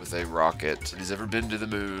ever hit with a rocket, nobody's ever been to the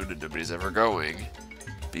moon, and nobody's ever going,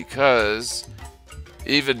 because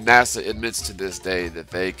even NASA admits to this day that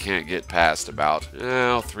they can't get past about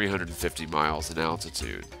 350 miles in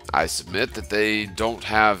altitude. I submit that they don't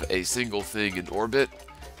have a single thing in orbit,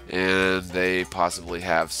 and they possibly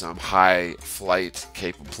have some high flight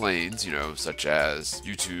capable planes, you know, such as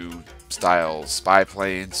U-2 style spy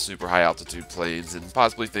planes, super high altitude planes, and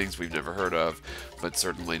possibly things we've never heard of, but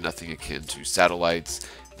certainly nothing akin to satellites.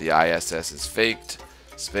 The ISS is faked,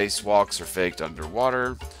 spacewalks are faked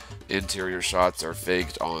underwater, interior shots are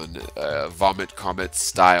faked on Vomit Comet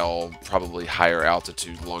style, probably higher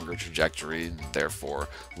altitude, longer trajectory, and therefore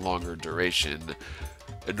longer duration,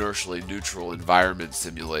 inertially neutral environment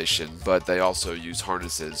simulation, but they also use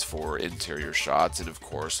harnesses for interior shots and of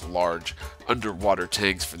course large underwater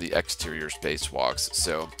tanks for the exterior spacewalks.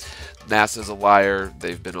 So NASA's a liar.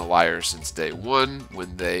 They've been a liar since day one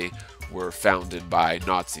when they were founded by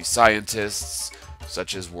Nazi scientists,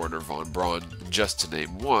 such as Werner von Braun, just to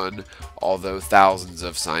name one, although thousands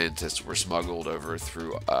of scientists were smuggled over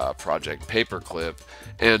through Project Paperclip,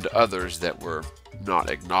 and others that were not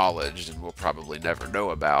acknowledged and we'll probably never know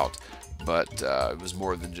about. But it was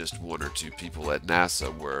more than just one or two people at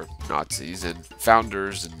NASA were Nazis, and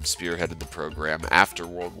founders and spearheaded the program after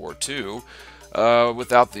World War II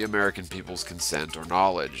without the American people's consent or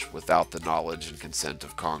knowledge, without the knowledge and consent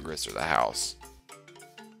of Congress or the House.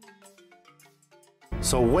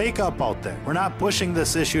 So wake up out there. We're not pushing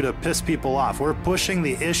this issue to piss people off. We're pushing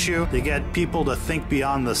the issue to get people to think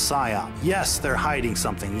beyond the psyop. Yes, they're hiding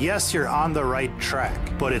something. Yes, you're on the right track.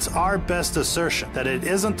 But it's our best assertion that it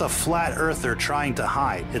isn't a flat earther trying to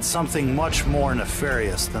hide. It's something much more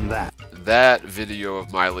nefarious than that. That video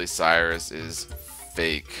of Miley Cyrus is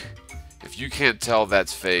fake. If you can't tell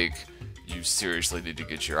that's fake, you seriously need to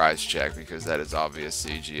get your eyes checked, because that is obvious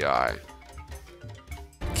CGI.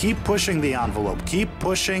 Keep pushing the envelope. Keep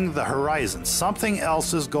pushing the horizon. Something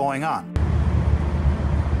else is going on.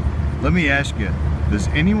 Let me ask you, does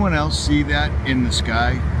anyone else see that in the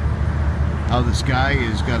sky? How the sky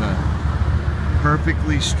has got a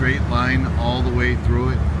perfectly straight line all the way through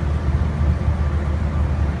it?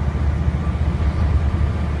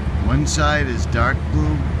 One side is dark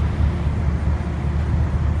blue,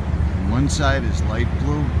 and one side is light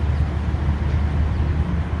blue.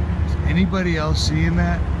 Is anybody else seeing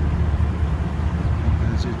that?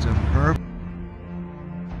 Because it's a perfect...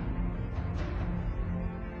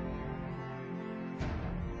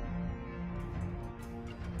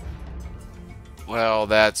 Well,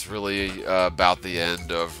 that's really about the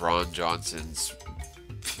end of Ron Johnson's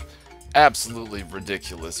absolutely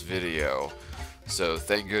ridiculous video. So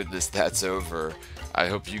thank goodness that's over. I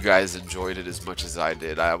hope you guys enjoyed it as much as I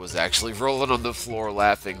did. I was actually rolling on the floor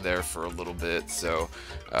laughing there for a little bit, so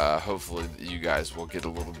hopefully you guys will get a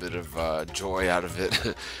little bit of joy out of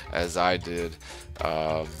it as I did.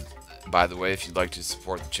 By the way, if you'd like to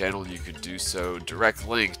support the channel, you could do so. Direct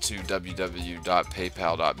link to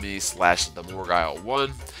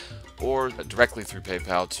www.paypal.me/themorgile1 or directly through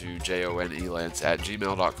PayPal to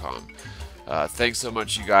jonelance@gmail.com. Thanks so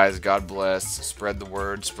much, you guys. God bless. Spread the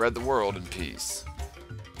word, spread the world, and peace.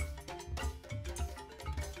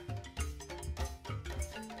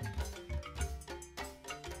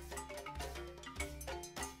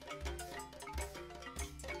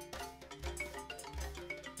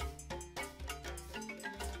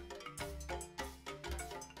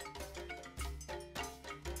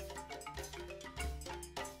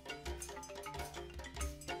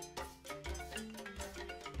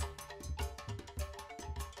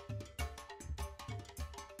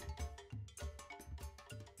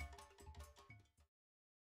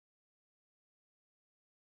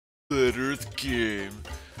 That Earth game.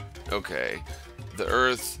 Okay, the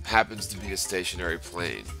Earth happens to be a stationary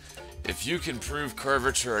plane. If you can prove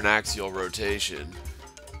curvature and axial rotation,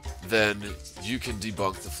 then you can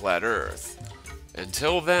debunk the flat Earth.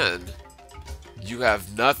 Until then, you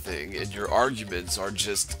have nothing, and your arguments are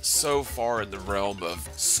just so far in the realm of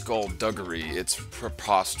skullduggery, it's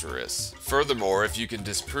preposterous. Furthermore, if you can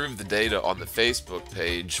disprove the data on the Facebook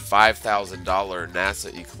page $5,000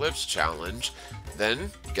 NASA Eclipse Challenge,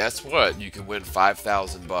 then guess what? You can win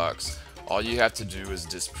 $5,000. All you have to do is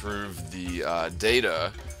disprove the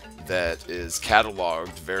data that is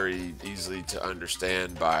cataloged very easily to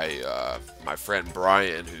understand by my friend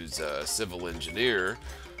Brian, who's a civil engineer.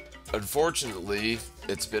 Unfortunately,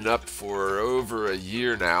 it's been up for over a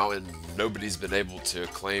year now, and nobody's been able to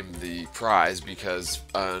claim the prize because,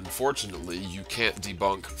 unfortunately, you can't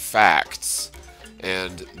debunk facts.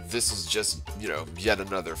 And this is just, yet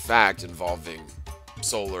another fact involving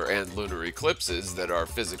solar and lunar eclipses that are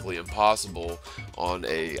physically impossible on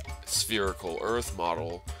a spherical Earth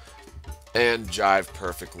model and jive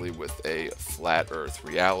perfectly with a flat Earth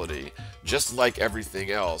reality. Just like everything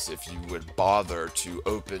else, if you would bother to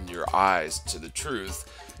open your eyes to the truth,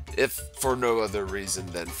 if for no other reason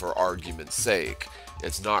than for argument's sake,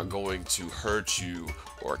 it's not going to hurt you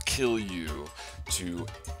or kill you to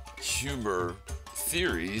humor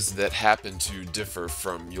theories that happen to differ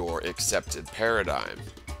from your accepted paradigm.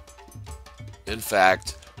 In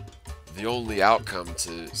fact, the only outcome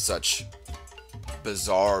to such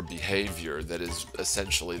bizarre behavior that is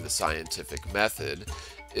essentially the scientific method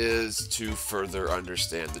is to further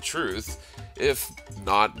understand the truth, if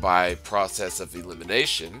not by process of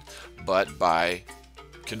elimination, but by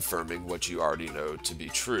confirming what you already know to be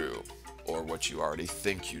true, or what you already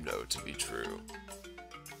think you know to be true.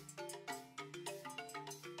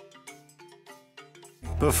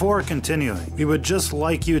 Before continuing, we would just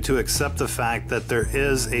like you to accept the fact that there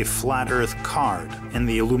is a flat Earth card in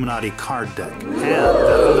the Illuminati card deck, and that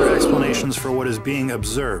other explanations for what is being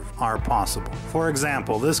observed are possible. For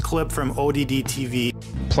example, this clip from ODD TV.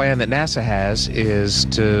 Plan that NASA has is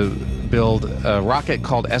to build a rocket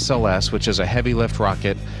called SLS, which is a heavy lift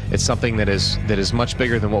rocket. It's something that is much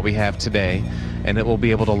bigger than what we have today, and it will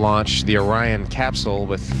be able to launch the Orion capsule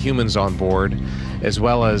with humans on board, as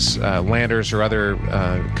well as landers or other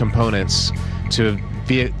components to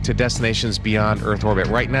destinations beyond Earth orbit.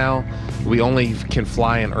 Right now, we only can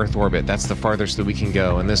fly in Earth orbit. That's the farthest that we can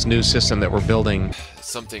go. And this new system that we're building...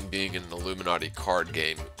 Something being in an Illuminati card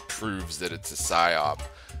game proves that it's a psyop.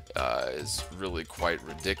 Is really quite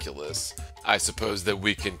ridiculous. I suppose that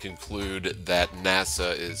we can conclude that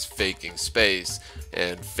NASA is faking space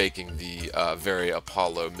and faking the very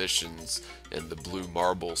Apollo missions and the blue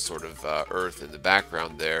marble sort of Earth in the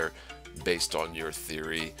background there, based on your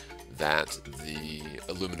theory that the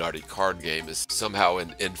Illuminati card game is somehow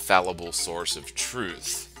an infallible source of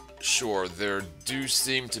truth. Sure, there do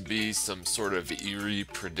seem to be some sort of eerie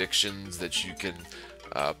predictions that you can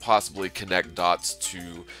possibly connect dots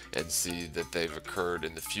to and see that they've occurred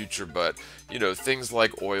in the future, but you know, things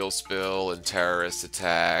like oil spill and terrorist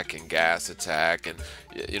attack and gas attack, and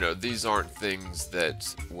you know, these aren't things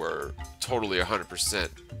that were totally 100%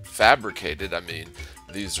 fabricated. I mean,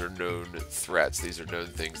 these are known threats, these are known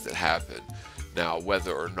things that happen. Now,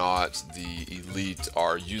 whether or not the elite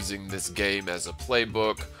are using this game as a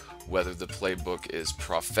playbook, whether the playbook is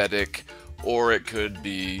prophetic, or it could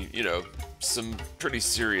be, you know, some pretty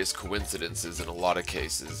serious coincidences in a lot of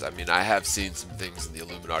cases. I mean, I have seen some things in the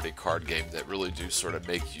Illuminati card game that really do sort of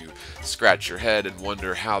make you scratch your head and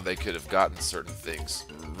wonder how they could have gotten certain things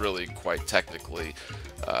really quite technically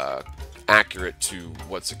accurate to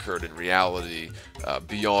what's occurred in reality,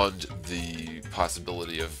 beyond the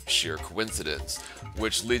possibility of sheer coincidence,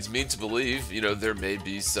 which leads me to believe, you know, there may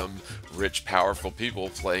be some rich, powerful people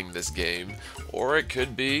playing this game, or it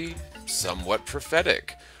could be somewhat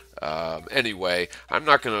prophetic. Anyway, I'm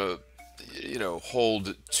not going to, you know,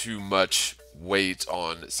 hold too much weight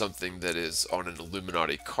on something that is on an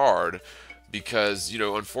Illuminati card, because, you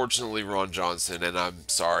know, unfortunately, Ron Johnson, and I'm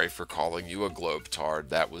sorry for calling you a GlobeTard,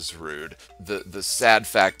 that was rude. The sad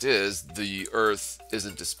fact is, the Earth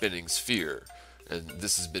isn't a spinning sphere, and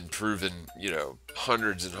this has been proven, you know,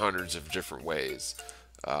 hundreds and hundreds of different ways.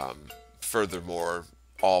 Furthermore,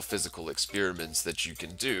 all physical experiments that you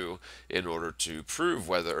can do in order to prove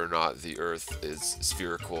whether or not the Earth is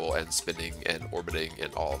spherical and spinning and orbiting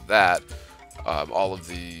and all of that, all of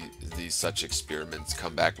these such experiments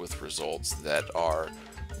come back with results that are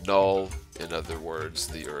null. In other words,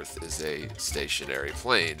 the Earth is a stationary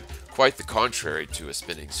plane, quite the contrary to a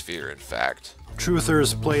spinning sphere, in fact.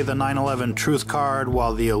 Truthers play the 9/11 truth card,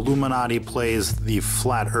 while the Illuminati plays the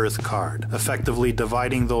flat Earth card, effectively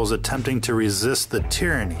dividing those attempting to resist the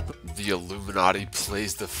tyranny. The Illuminati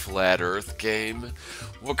plays the flat Earth game?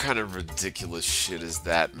 What kind of ridiculous shit is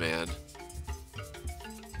that, man?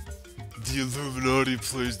 The Illuminati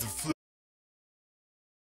plays the flat...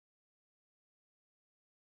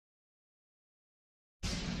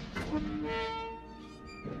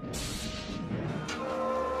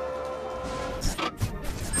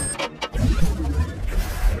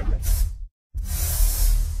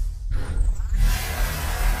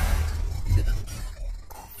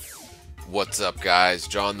 What's up, guys?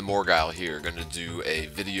 John the Morgile here, gonna do a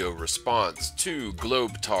video response to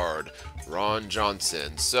GlobeTard Ron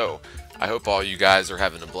Johnson. So, I hope all you guys are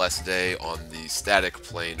having a blessed day on the static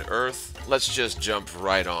plane Earth. Let's just jump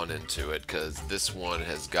right on into it, because this one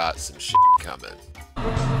has got some shit coming.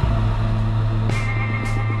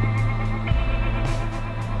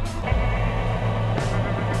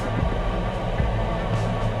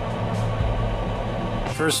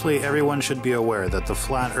 Firstly, everyone should be aware that the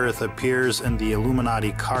flat Earth appears in the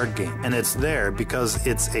Illuminati card game, and it's there because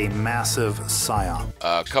it's a massive psyop.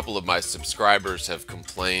 A couple of my subscribers have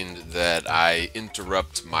complained that I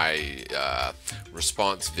interrupt my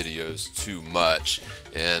response videos too much,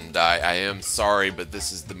 and I am sorry, but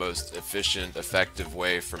this is the most efficient, effective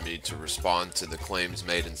way for me to respond to the claims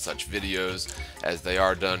made in such videos, as they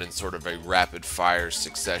are done in sort of a rapid-fire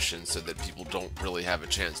succession so that people don't really have a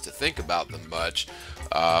chance to think about them much.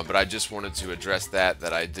 But I just wanted to address that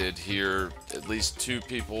I did hear at least two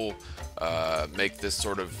people make this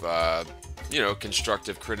sort of, you know,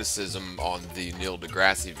 constructive criticism on the Neil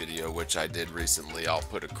deGrasse video, which I did recently. I'll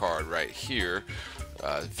put a card right here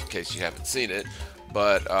in case you haven't seen it.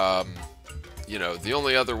 But you know, the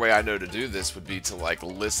only other way I know to do this would be to like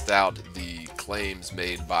list out the claims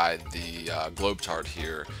made by the GlobeTard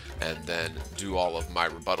here and then do all of my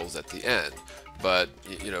rebuttals at the end. But,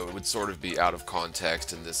 you know, it would sort of be out of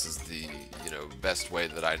context, and this is the, you know, best way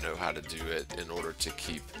that I know how to do it in order to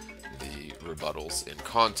keep the rebuttals in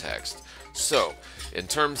context. So, in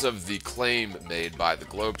terms of the claim made by the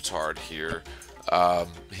GlobeTard here,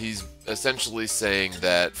 he's essentially saying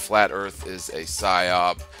that Flat Earth is a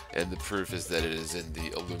psyop, and the proof is that it is in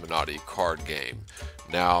the Illuminati card game.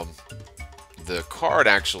 Now, the card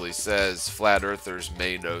actually says Flat Earthers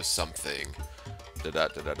may know something,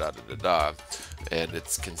 and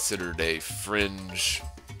it's considered a fringe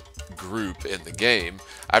group in the game.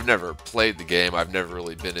 I've never played the game. I've never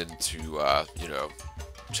really been into, you know,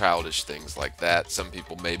 childish things like that. Some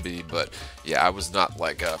people may be, but yeah, I was not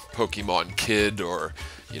like a Pokemon kid or,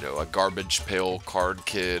 you know, a garbage pail card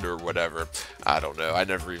kid or whatever. I don't know. I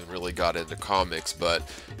never even really got into comics, but,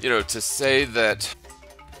 you know, to say that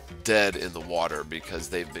dead in the water because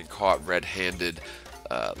they've been caught red-handed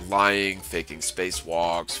lying, faking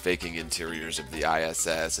spacewalks, faking interiors of the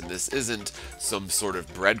ISS, and this isn't some sort of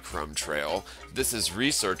breadcrumb trail. This is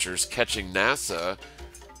researchers catching NASA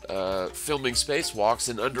filming spacewalks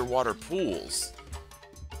in underwater pools.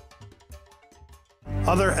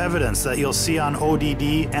 Other evidence that you'll see on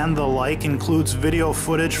ODD and the like includes video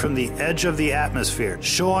footage from the edge of the atmosphere,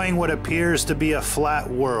 showing what appears to be a flat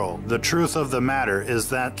world. The truth of the matter is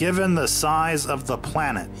that, given the size of the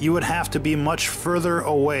planet, you would have to be much further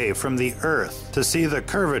away from the Earth to see the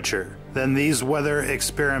curvature than these weather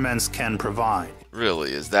experiments can provide.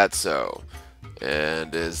 Really, is that so?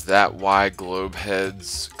 And is that why globe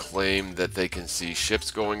heads claim that they can see ships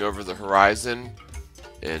going over the horizon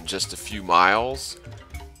in just a few miles?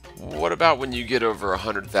 What about when you get over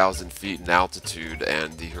 100,000 feet in altitude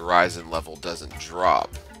and the horizon level doesn't drop,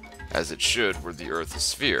 as it should where the Earth is a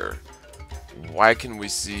sphere? Why can we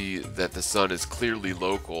see that the sun is clearly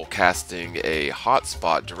local, casting a hot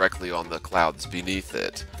spot directly on the clouds beneath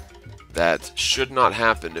it? That should not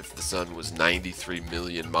happen if the sun was 93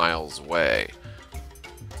 million miles away.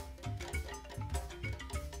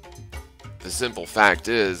 The simple fact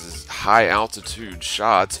is high altitude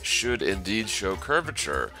shots should indeed show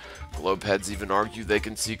curvature. Globeheads even argue they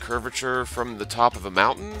can see curvature from the top of a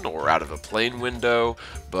mountain or out of a plane window,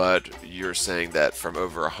 but you're saying that from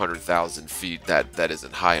over 100,000 feet that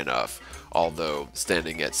isn't high enough. Although,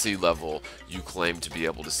 standing at sea level, you claim to be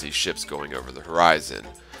able to see ships going over the horizon.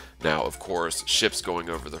 Now, of course, ships going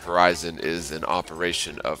over the horizon is an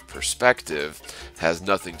operation of perspective, has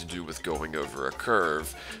nothing to do with going over a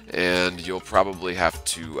curve, and you'll probably have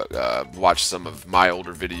to watch some of my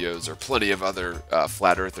older videos or plenty of other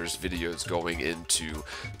Flat Earthers videos going into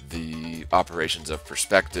the operations of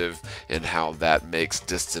perspective and how that makes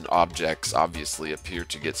distant objects obviously appear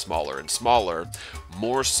to get smaller and smaller,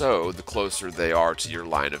 more so the closer they are to your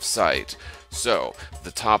line of sight. So,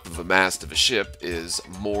 the top of a mast of a ship is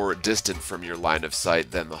more distant from your line of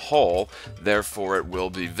sight than the hull, therefore it will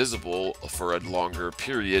be visible for a longer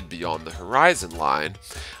period beyond the horizon line,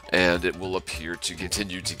 and it will appear to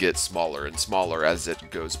continue to get smaller and smaller as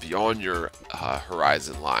it goes beyond your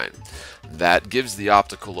horizon line. That gives the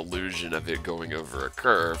optical illusion of it going over a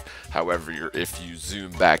curve. However, if you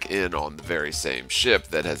zoom back in on the very same ship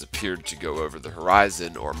that has appeared to go over the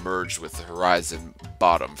horizon or merge with the horizon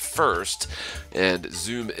bottom first and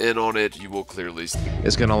zoom in on it, you will clearly see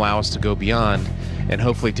is going to allow us to go beyond and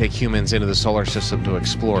hopefully take humans into the solar system to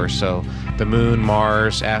explore. So the moon,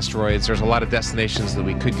 Mars, asteroids, there's a lot of destinations that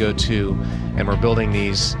we could go to, and we're building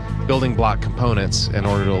these building block components in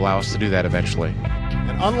order to allow us to do that eventually.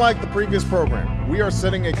 And unlike the previous program, we are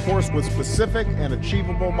setting a course with specific and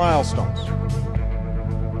achievable milestones.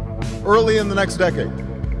 Early in the next decade,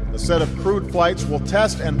 a set of crewed flights will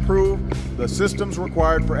test and prove the systems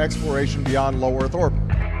required for exploration beyond low Earth orbit.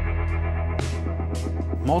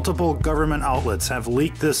 Multiple government outlets have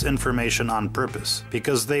leaked this information on purpose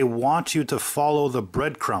because they want you to follow the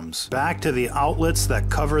breadcrumbs back to the outlets that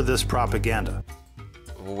cover this propaganda.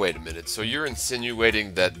 Wait a minute, so you're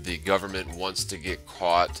insinuating that the government wants to get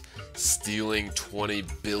caught stealing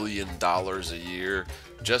 $20 billion a year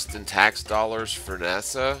just in tax dollars for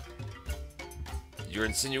NASA? You're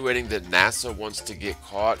insinuating that NASA wants to get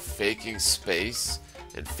caught faking space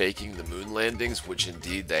and faking the moon landings, which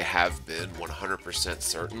indeed they have been 100%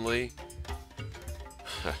 certainly?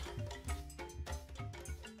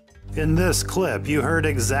 In this clip, you heard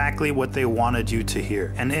exactly what they wanted you to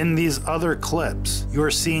hear. And in these other clips, you're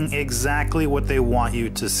seeing exactly what they want you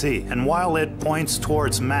to see. And while it points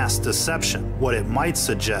towards mass deception, what it might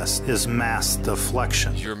suggest is mass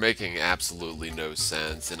deflection. You're making absolutely no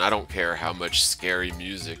sense, and I don't care how much scary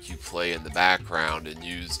music you play in the background and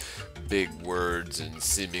use big words and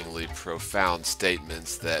seemingly profound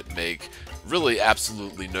statements that make really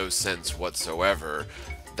absolutely no sense whatsoever.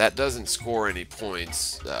 That doesn't score any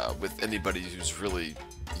points with anybody who's really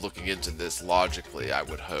looking into this logically, I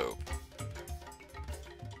would hope.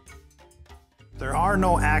 There are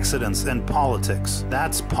no accidents in politics.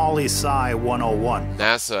 That's Poli-Sci 101.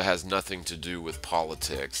 NASA has nothing to do with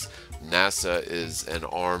politics. NASA is an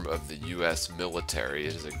arm of the U.S. military.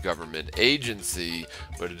 It is a government agency,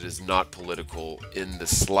 but it is not political in the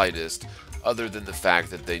slightest, other than the fact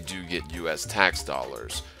that they do get U.S. tax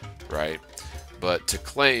dollars, right? But to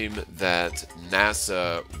claim that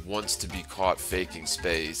NASA wants to be caught faking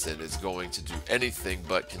space and is going to do anything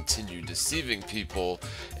but continue deceiving people,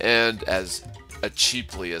 and as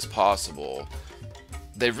cheaply as possible,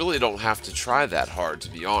 they really don't have to try that hard, to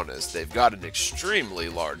be honest. They've got an extremely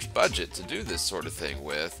large budget to do this sort of thing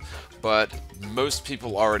with, but most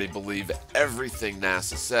people already believe everything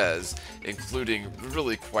NASA says, including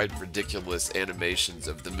really quite ridiculous animations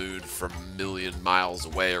of the moon from a million miles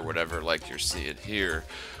away or whatever, like you're seeing here.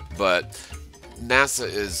 But NASA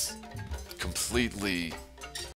is completely